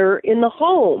father in the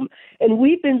home. And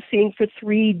we've been seeing for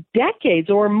 3 decades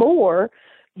or more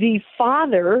the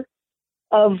father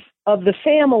of the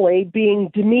family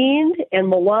being demeaned and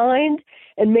maligned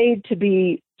and made to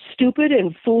be stupid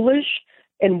and foolish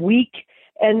and weak.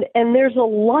 And there's a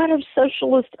lot of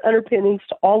socialist underpinnings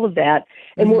to all of that.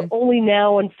 And we're only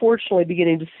now, unfortunately,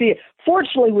 beginning to see it.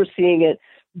 Fortunately, we're seeing it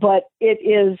but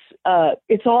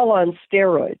it's all on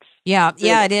steroids. Yeah,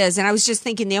 it is. And I was just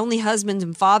thinking the only husbands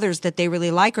and fathers that they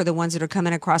really like are the ones that are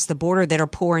coming across the border that are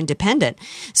poor and dependent.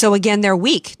 So again, they're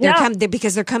weak.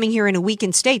 Because they're coming here in a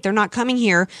weakened state. They're not coming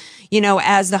here,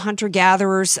 as the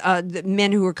hunter-gatherers, the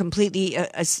men who are completely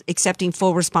accepting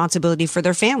full responsibility for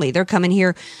their family. They're coming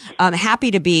here happy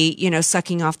to be,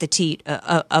 sucking off the teat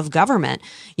of government.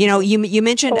 You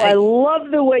mentioned... I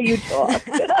love the way you talk.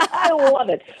 I love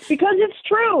it. Because it's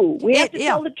true. We have to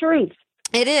tell the truth.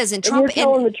 It is, and Trump. We're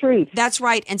telling the truth. That's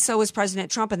right, and so is President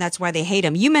Trump, and that's why they hate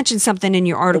him. You mentioned something in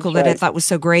your article that I thought was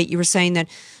so great. You were saying that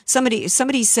somebody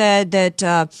said that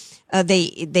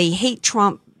they hate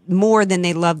Trump more than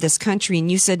they love this country, and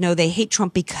you said no, they hate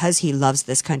Trump because he loves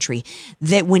this country.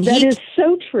 That is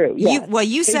so true. Yes,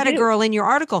 you said a girl in your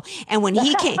article, and when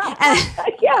he came,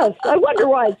 yes, I wonder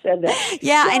why I said that.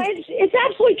 Yeah, no, it's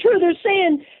absolutely true. They're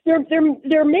saying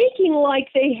they're making like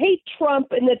they hate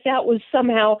Trump, and that was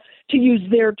somehow, to use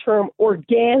their term,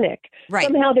 organic. Right.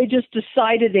 Somehow they just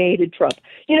decided they hated Trump.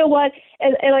 You know what?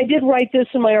 And I did write this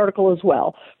in my article as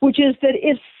well, which is that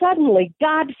if suddenly,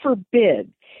 God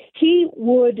forbid, he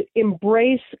would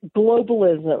embrace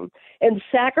globalism and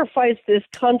sacrifice this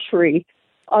country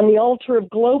on the altar of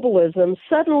globalism,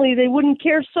 suddenly they wouldn't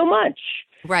care so much.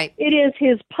 Right. It is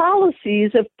his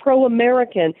policies of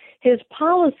pro-American, his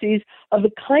policies of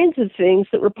the kinds of things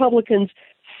that Republicans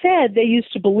said they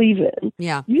used to believe in.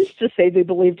 Yeah. Used to say they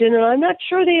believed in, and I'm not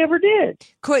sure they ever did.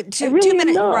 Quick, 2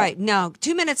 minutes. Right. No,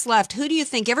 2 minutes left. Who do you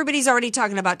think? Everybody's already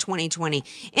talking about 2020.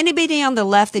 Anybody on the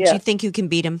left that you think who can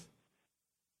beat him?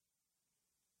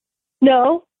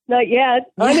 No, not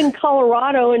yet. I'm in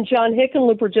Colorado, and John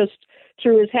Hickenlooper just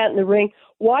threw his hat in the ring.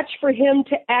 Watch for him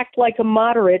to act like a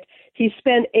moderate. He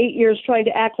spent 8 years trying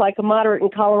to act like a moderate in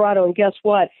Colorado, and guess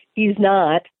what? He's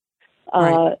not.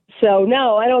 Right. So,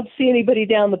 no, I don't see anybody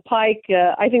down the pike.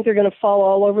 I think they're going to fall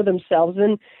all over themselves.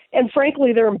 And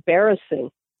frankly, they're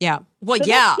embarrassing. Yeah. Well, So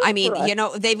yeah. that's I mean, good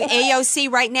for us. they've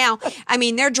AOC right now. I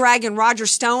mean, they're dragging Roger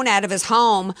Stone out of his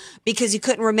home because he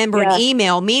couldn't remember an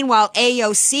email. Meanwhile,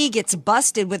 AOC gets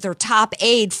busted with her top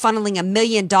aide funneling $1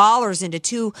 million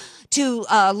into two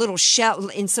little shell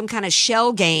in some kind of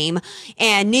shell game,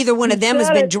 and neither one of them has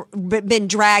been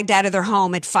dragged out of their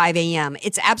home at 5 a.m.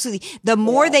 It's absolutely the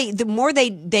more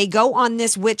they go on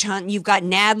this witch hunt. You've got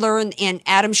Nadler and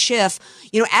Adam Schiff.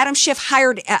 Adam Schiff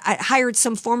hired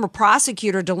some former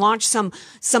prosecutor to launch some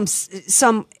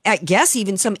I guess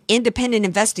even some independent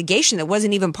investigation that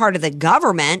wasn't even part of the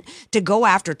government to go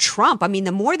after Trump. I mean,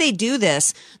 the more they do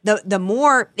this, the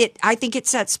more I think it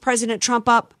sets President Trump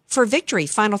up for victory.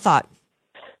 Final thought.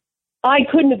 I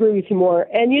couldn't agree with you more.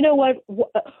 And you know what?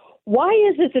 Why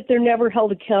is it that they're never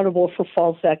held accountable for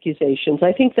false accusations?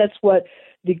 I think that's what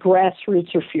the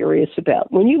grassroots are furious about.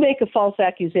 When you make a false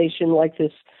accusation like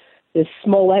this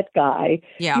Smollett guy,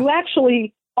 you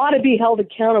actually ought to be held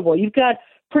accountable. You've got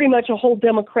pretty much a whole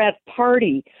Democrat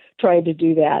Party trying to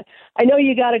do that. I know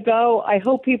you got to go. I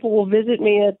hope people will visit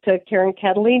me at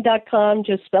KarenCataline.com.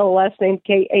 Just spell the last name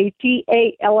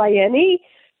Kataline.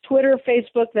 Twitter,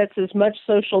 Facebook, that's as much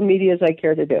social media as I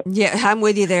care to do. Yeah, I'm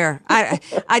with you there.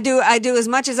 I do as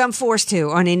much as I'm forced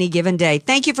to on any given day.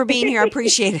 Thank you for being here. I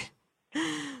appreciate it.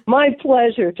 My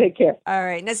pleasure. Take care. All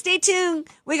right. Now stay tuned.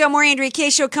 We got more Andrea Kaye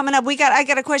Show coming up. I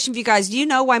got a question for you guys. Do you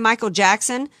know why Michael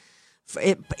Jackson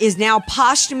is now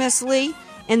posthumously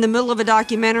in the middle of a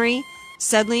documentary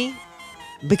suddenly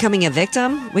becoming a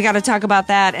victim? We got to talk about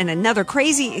that and another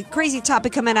crazy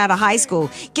topic coming out of high school.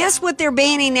 Guess what they're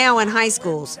banning now in high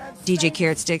schools? DJ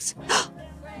Carrot Sticks.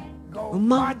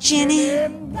 Marching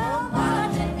in.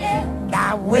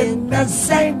 Now when the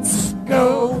saints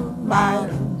go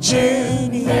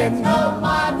marching in.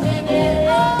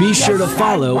 Be sure to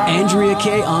follow Andrea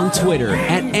Kaye on Twitter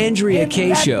at Andrea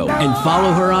Kaye Show and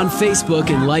follow her on Facebook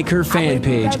and like her fan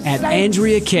page at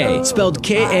Andrea Kaye, spelled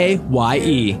Kaye.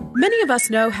 Many of us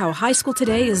know how high school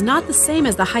today is not the same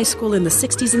as the high school in the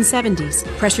 60s and 70s.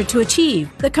 Pressure to achieve,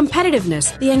 the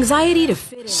competitiveness, the anxiety to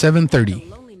fit in. 7:30.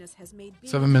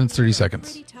 7 minutes, 30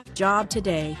 seconds. Job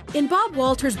today. In Bob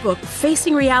Walter's book,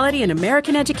 Facing Reality in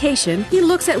American Education, he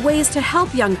looks at ways to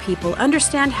help young people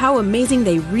understand how amazing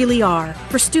they really are,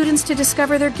 for students to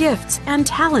discover their gifts and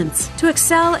talents, to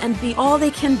excel and be all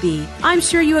they can be. I'm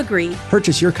sure you agree.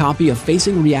 Purchase your copy of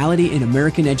Facing Reality in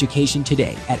American Education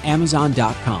today at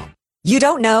Amazon.com. You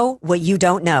don't know what you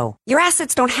don't know. Your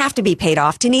assets don't have to be paid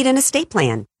off to need an estate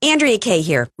plan. Andrea Kaye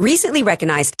here. Recently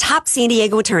recognized top San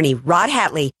Diego attorney Rod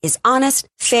Hatley is honest,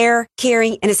 fair,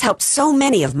 caring, and has helped so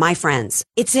many of my friends.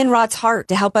 It's in Rod's heart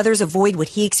to help others avoid what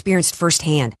he experienced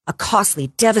firsthand, a costly,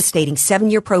 devastating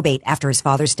 7-year probate after his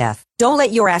father's death. Don't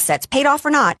let your assets, paid off or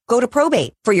not, go to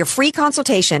probate. For your free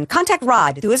consultation, contact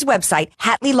Rod through his website,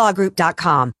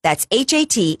 HatleyLawGroup.com. That's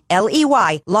HATLEY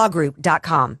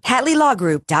lawgroup.com.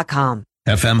 HatleyLawGroup.com.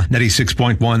 FM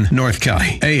 96.1 North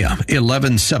County, AM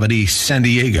 1170 San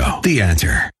Diego. The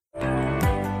Answer.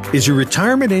 Is your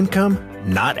retirement income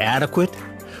not adequate?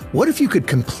 What if you could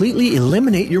completely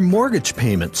eliminate your mortgage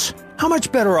payments? How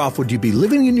much better off would you be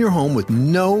living in your home with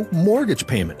no mortgage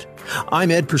payment?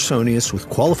 I'm Ed Personius with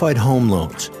Qualified Home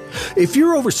Loans. If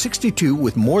you're over 62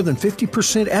 with more than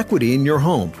 50% equity in your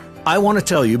home, I want to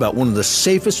tell you about one of the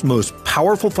safest, most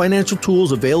powerful financial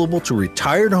tools available to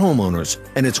retired homeowners,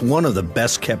 and it's one of the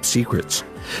best kept secrets.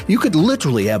 You could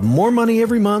literally have more money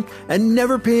every month and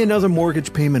never pay another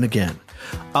mortgage payment again.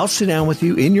 I'll sit down with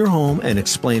you in your home and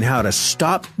explain how to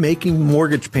stop making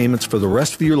mortgage payments for the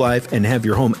rest of your life and have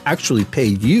your home actually pay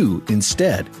you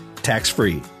instead,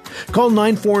 tax-free. Call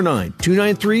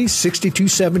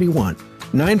 949-293-6271.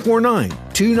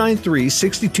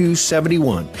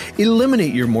 949-293-6271.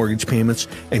 Eliminate your mortgage payments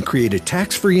and create a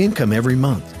tax-free income every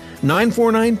month.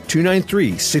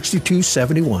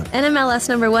 949-293-6271. NMLS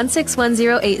number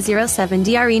 1610807,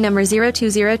 DRE number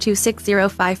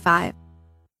 020266055.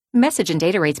 Message and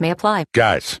data rates may apply.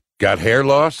 Guys, got hair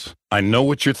loss? I know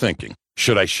what you're thinking.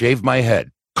 Should I shave my head?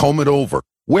 Comb it over?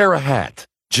 Wear a hat?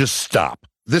 Just stop.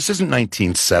 This isn't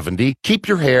 1970. Keep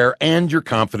your hair and your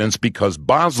confidence because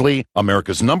Bosley,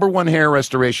 America's #1 hair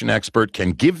restoration expert,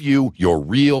 can give you your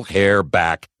real hair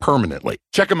back permanently.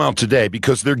 Check them out today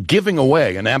because they're giving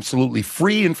away an absolutely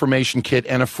free information kit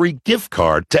and a free gift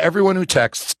card to everyone who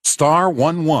texts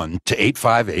 *11 to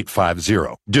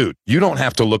 85850. Dude, you don't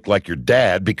have to look like your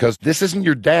dad because this isn't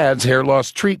your dad's hair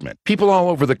loss treatment. People all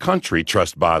over the country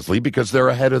trust Bosley because they're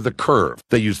ahead of the curve.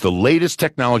 They use the latest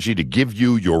technology to give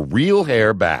you your real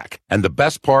hair back. And the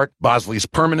best part, Bosley's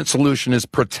permanent solution is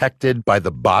protected by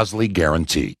the Bosley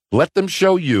Guarantee. Let them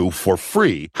show you for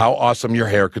free how awesome your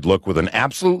hair could look with an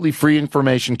absolutely free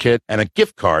information kit and a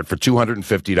gift card for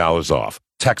 $250 off.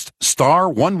 Text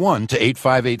 *11 to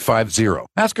 85850.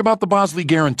 Ask about the Bosley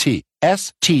Guarantee.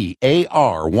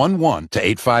 STAR11 to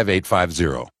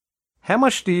 85850. How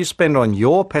much do you spend on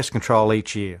your pest control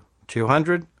each year?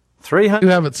 $200, $300? You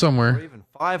have it somewhere. Or even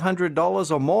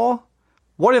 $500 or more?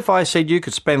 What if I said you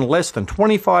could spend less than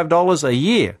 $25 a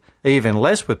year, even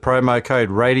less with promo code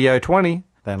Radio20?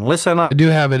 Then listen up. I do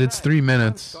have it. It's 3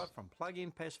 minutes. Plug-in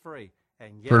pest-free.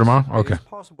 And yes, for tomorrow? Okay. It's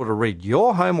possible to rid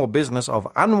your home or business of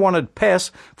unwanted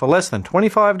pests for less than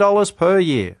 $25 per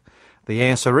year. The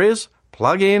answer is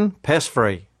Plug-in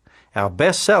Pest-Free. Our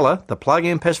best seller, the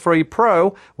Plug-in Pest-Free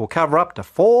Pro, will cover up to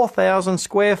 4,000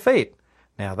 square feet.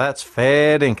 Now that's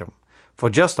fair dinkum. For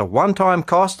just a one-time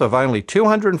cost of only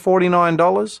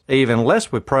 $249, even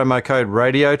less with promo code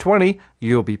Radio20,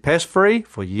 you'll be pest-free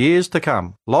for years to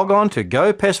come. Log on to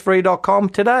gopestfree.com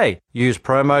today. Use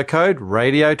promo code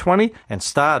Radio20 and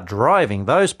start driving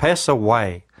those pests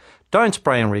away. Don't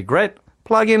spray and regret.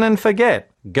 Plug in and forget.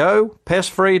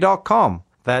 Gopestfree.com.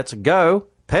 That's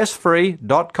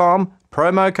gopestfree.com.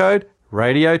 Promo code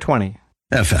Radio20.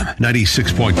 FM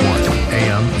 96.1,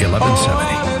 AM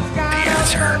 1170. The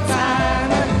Answer.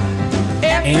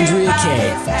 Andrea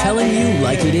Kaye, telling you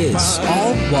like it is,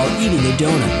 all while eating a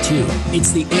donut, too.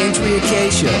 It's the Andrea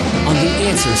Kaye Show on The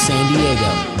Answer San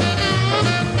Diego.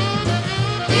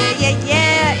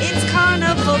 Yeah, it's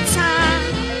carnival time.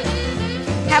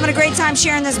 Having a great time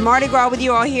sharing this Mardi Gras with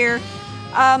you all here.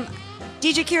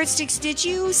 DJ Carrot Sticks, did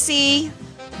you see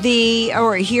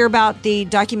or hear about the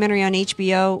documentary on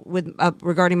HBO with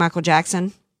regarding Michael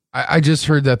Jackson? I just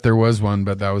heard that there was one,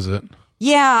 but that was it.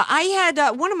 Yeah, I had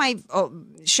one of my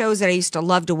shows that I used to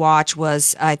love to watch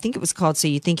was, I think it was called So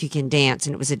You Think You Can Dance,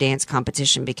 and it was a dance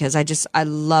competition because I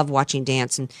love watching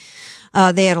dance, and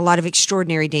they had a lot of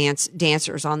extraordinary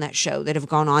dancers on that show that have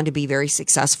gone on to be very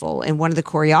successful. And one of the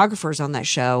choreographers on that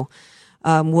show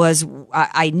was,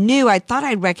 I thought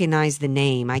I'd recognize the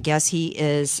name. I guess he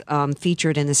is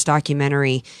featured in this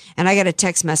documentary. And I got a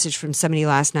text message from somebody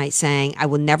last night saying, I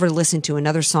will never listen to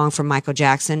another song from Michael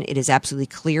Jackson. It is absolutely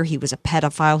clear he was a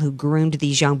pedophile who groomed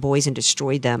these young boys and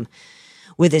destroyed them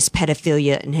with his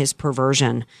pedophilia and his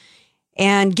perversion.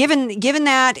 And given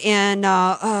that and,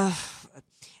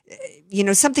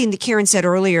 something that Karen said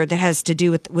earlier that has to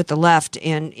do with the left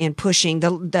and pushing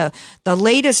the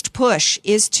latest push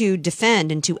is to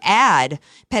defend and to add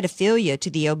pedophilia to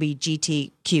the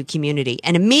Q community.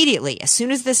 And immediately, as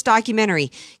soon as this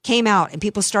documentary came out and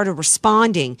people started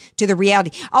responding to the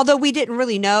reality, although we didn't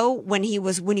really know when he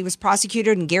was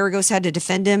prosecuted and Garagos had to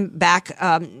defend him back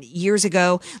years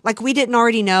ago, like we didn't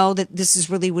already know that this is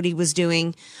really what he was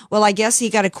doing. Well, I guess he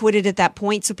got acquitted at that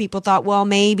point. So people thought, well,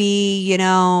 maybe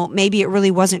it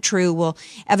really wasn't true. Well,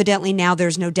 evidently now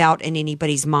there's no doubt in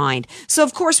anybody's mind. So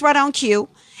of course, right on cue,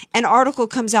 an article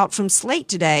comes out from Slate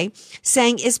today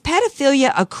saying, is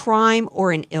pedophilia a crime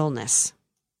or an illness?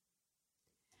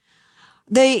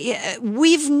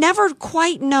 We've never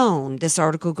quite known, this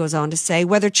article goes on to say,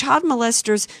 whether child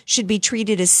molesters should be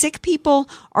treated as sick people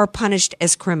or punished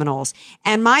as criminals.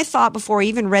 And my thought before I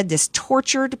even read this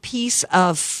tortured piece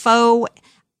of faux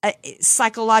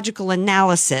psychological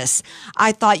analysis,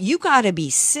 I thought you got to be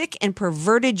sick and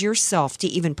perverted yourself to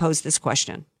even pose this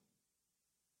question.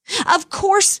 Of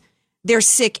course, they're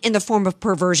sick in the form of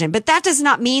perversion, but that does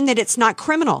not mean that it's not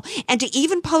criminal. And to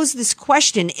even pose this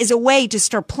question is a way to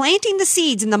start planting the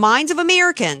seeds in the minds of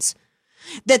Americans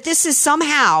that this is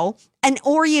somehow an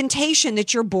orientation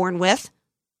that you're born with,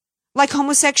 like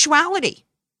homosexuality.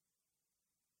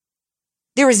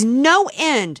 There is no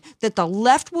end that the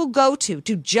left will go to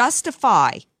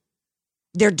justify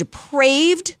their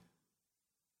depraved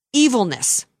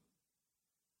evilness.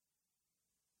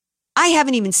 I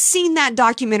haven't even seen that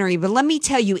documentary, but let me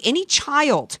tell you, any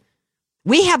child,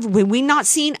 when we not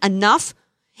seen enough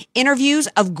interviews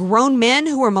of grown men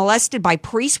who were molested by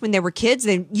priests when they were kids,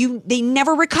 they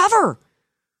never recover.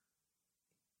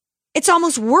 It's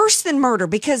almost worse than murder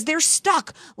because they're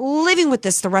stuck living with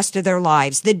this the rest of their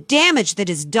lives. The damage that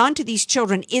is done to these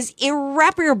children is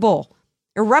irreparable.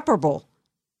 Irreparable.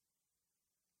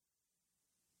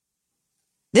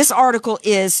 This article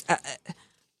is...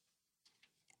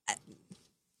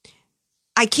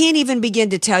 I can't even begin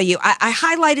to tell you. I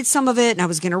highlighted some of it and I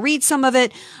was going to read some of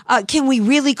it. Can we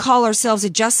really call ourselves a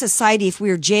just society if we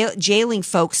are jailing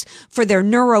folks for their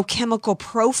neurochemical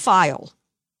profile?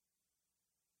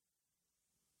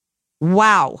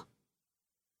 Wow.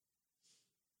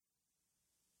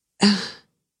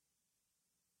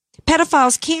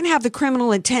 Pedophiles can't have the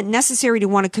criminal intent necessary to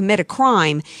want to commit a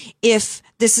crime if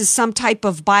this is some type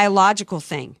of biological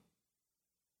thing.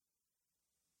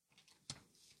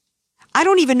 I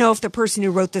don't even know if the person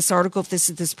who wrote this article, if this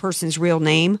is this person's real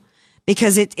name,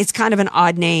 because it's kind of an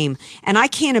odd name. And I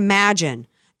can't imagine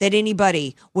that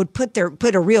anybody would put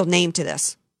a real name to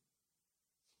this.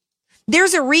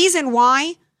 There's a reason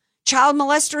why child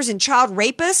molesters and child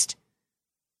rapists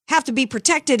have to be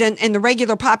protected in the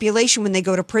regular population when they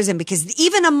go to prison, because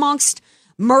even amongst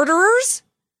murderers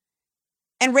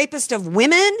and rapists of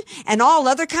women and all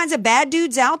other kinds of bad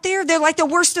dudes out there, they're like the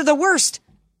worst of the worst.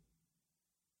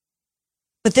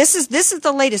 But this is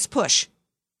the latest push.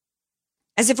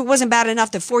 As if it wasn't bad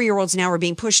enough that 4-year-olds now are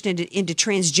being pushed into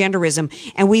transgenderism,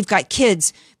 and we've got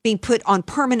kids being put on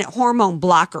permanent hormone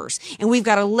blockers, and we've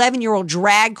got 11-year-old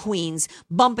drag queens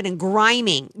bumping and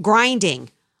grinding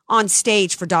on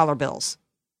stage for dollar bills.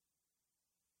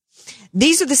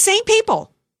 These are the same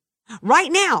people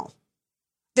right now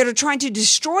that are trying to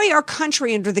destroy our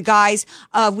country under the guise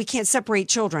of we can't separate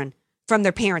children from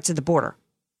their parents at the border.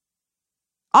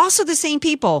 Also the same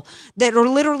people that are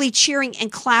literally cheering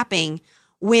and clapping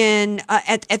when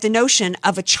at the notion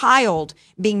of a child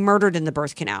being murdered in the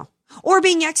birth canal or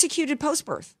being executed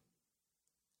post-birth.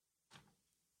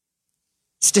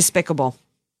 It's despicable.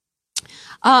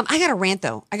 I got a rant,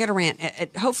 though.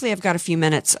 Hopefully I've got a few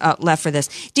minutes left for this.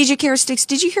 DJ Carasticks,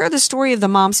 did you hear the story of the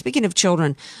mom, speaking of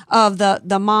children, of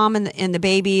the mom and the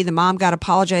baby the mom got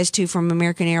apologized to from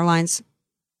American Airlines?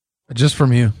 Just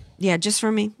from you. Yeah, just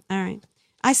from me. All right.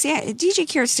 I see. DJ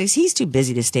Carasticks, he's too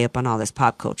busy to stay up on all this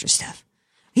pop culture stuff.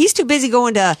 He's too busy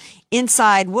going to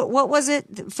inside. What was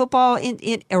it? Football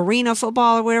in arena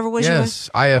football or whatever it was.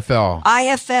 Yes, IFL.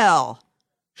 IFL.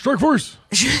 Strike Force.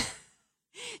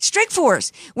 Strike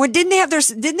Force. Didn't they have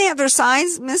their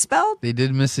signs misspelled? They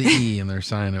did miss an E in their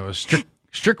sign. It was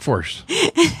Strict Force.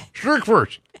 Strict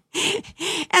Force.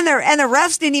 And the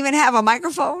refs didn't even have a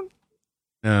microphone.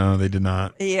 No, they did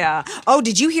not. Yeah. Oh,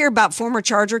 did you hear about former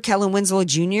Charger Kellen Winslow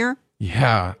Jr.?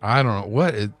 Yeah, I don't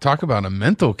know. Talk about a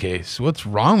mental case. What's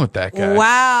wrong with that guy?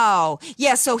 Wow.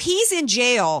 Yeah, so he's in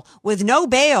jail with no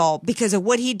bail because of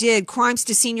what he did, crimes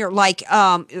to senior, like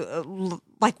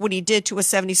what he did to a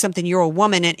 70-something-year-old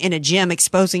woman in a gym,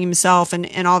 exposing himself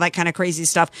and all that kind of crazy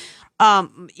stuff.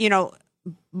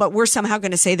 But we're somehow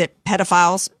going to say that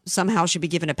pedophiles somehow should be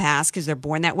given a pass because they're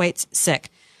born that way. It's sick.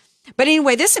 But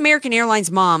anyway, this American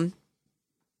Airlines mom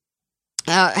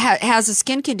has a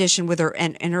skin condition with her,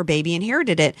 and her baby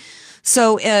inherited it.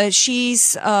 So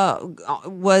she's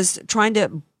was trying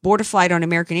to board a flight on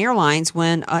American Airlines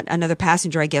when another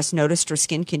passenger, I guess, noticed her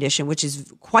skin condition, which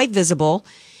is quite visible,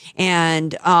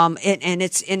 and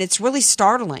it's really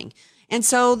startling. And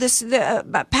so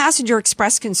the passenger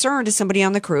expressed concern to somebody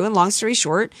on the crew, and long story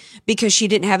short, because she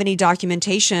didn't have any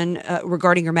documentation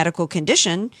regarding her medical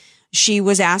condition, she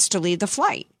was asked to leave the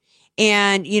flight.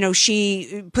 And,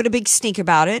 she put a big stink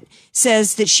about it,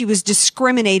 says that she was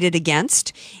discriminated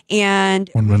against, and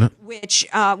 1 minute. which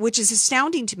is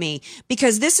astounding to me,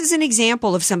 because this is an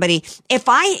example of somebody, if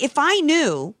I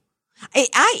knew,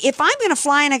 if I'm going to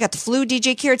fly and I got the flu,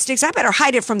 DJ Carrot Sticks, I better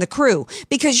hide it from the crew,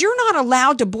 because you're not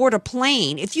allowed to board a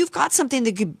plane if you've got something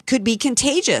that could be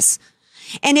contagious.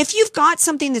 And if you've got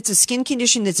something that's a skin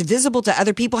condition that's visible to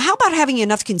other people, how about having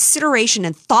enough consideration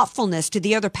and thoughtfulness to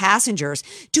the other passengers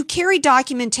to carry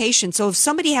documentation? So if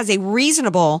somebody has a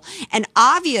reasonable and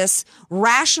obvious,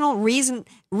 rational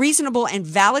reasonable and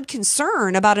valid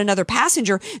concern about another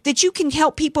passenger, that you can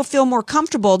help people feel more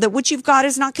comfortable that what you've got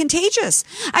is not contagious.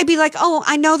 I'd be like, oh,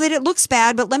 I know that it looks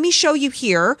bad, but let me show you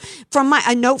here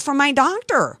a note from my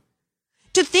doctor.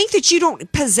 To think that you don't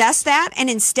possess that and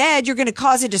instead you're going to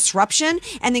cause a disruption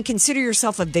and then consider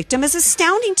yourself a victim is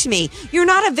astounding to me. You're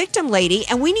not a victim, lady,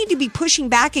 and we need to be pushing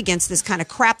back against this kind of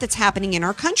crap that's happening in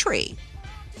our country.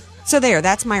 So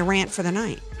that's my rant for the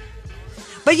night.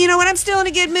 But you know what? I'm still in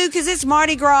a good mood because it's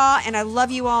Mardi Gras, and I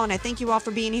love you all, and I thank you all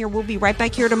for being here. We'll be right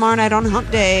back here tomorrow night on Hump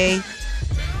Day.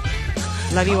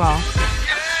 Love you all.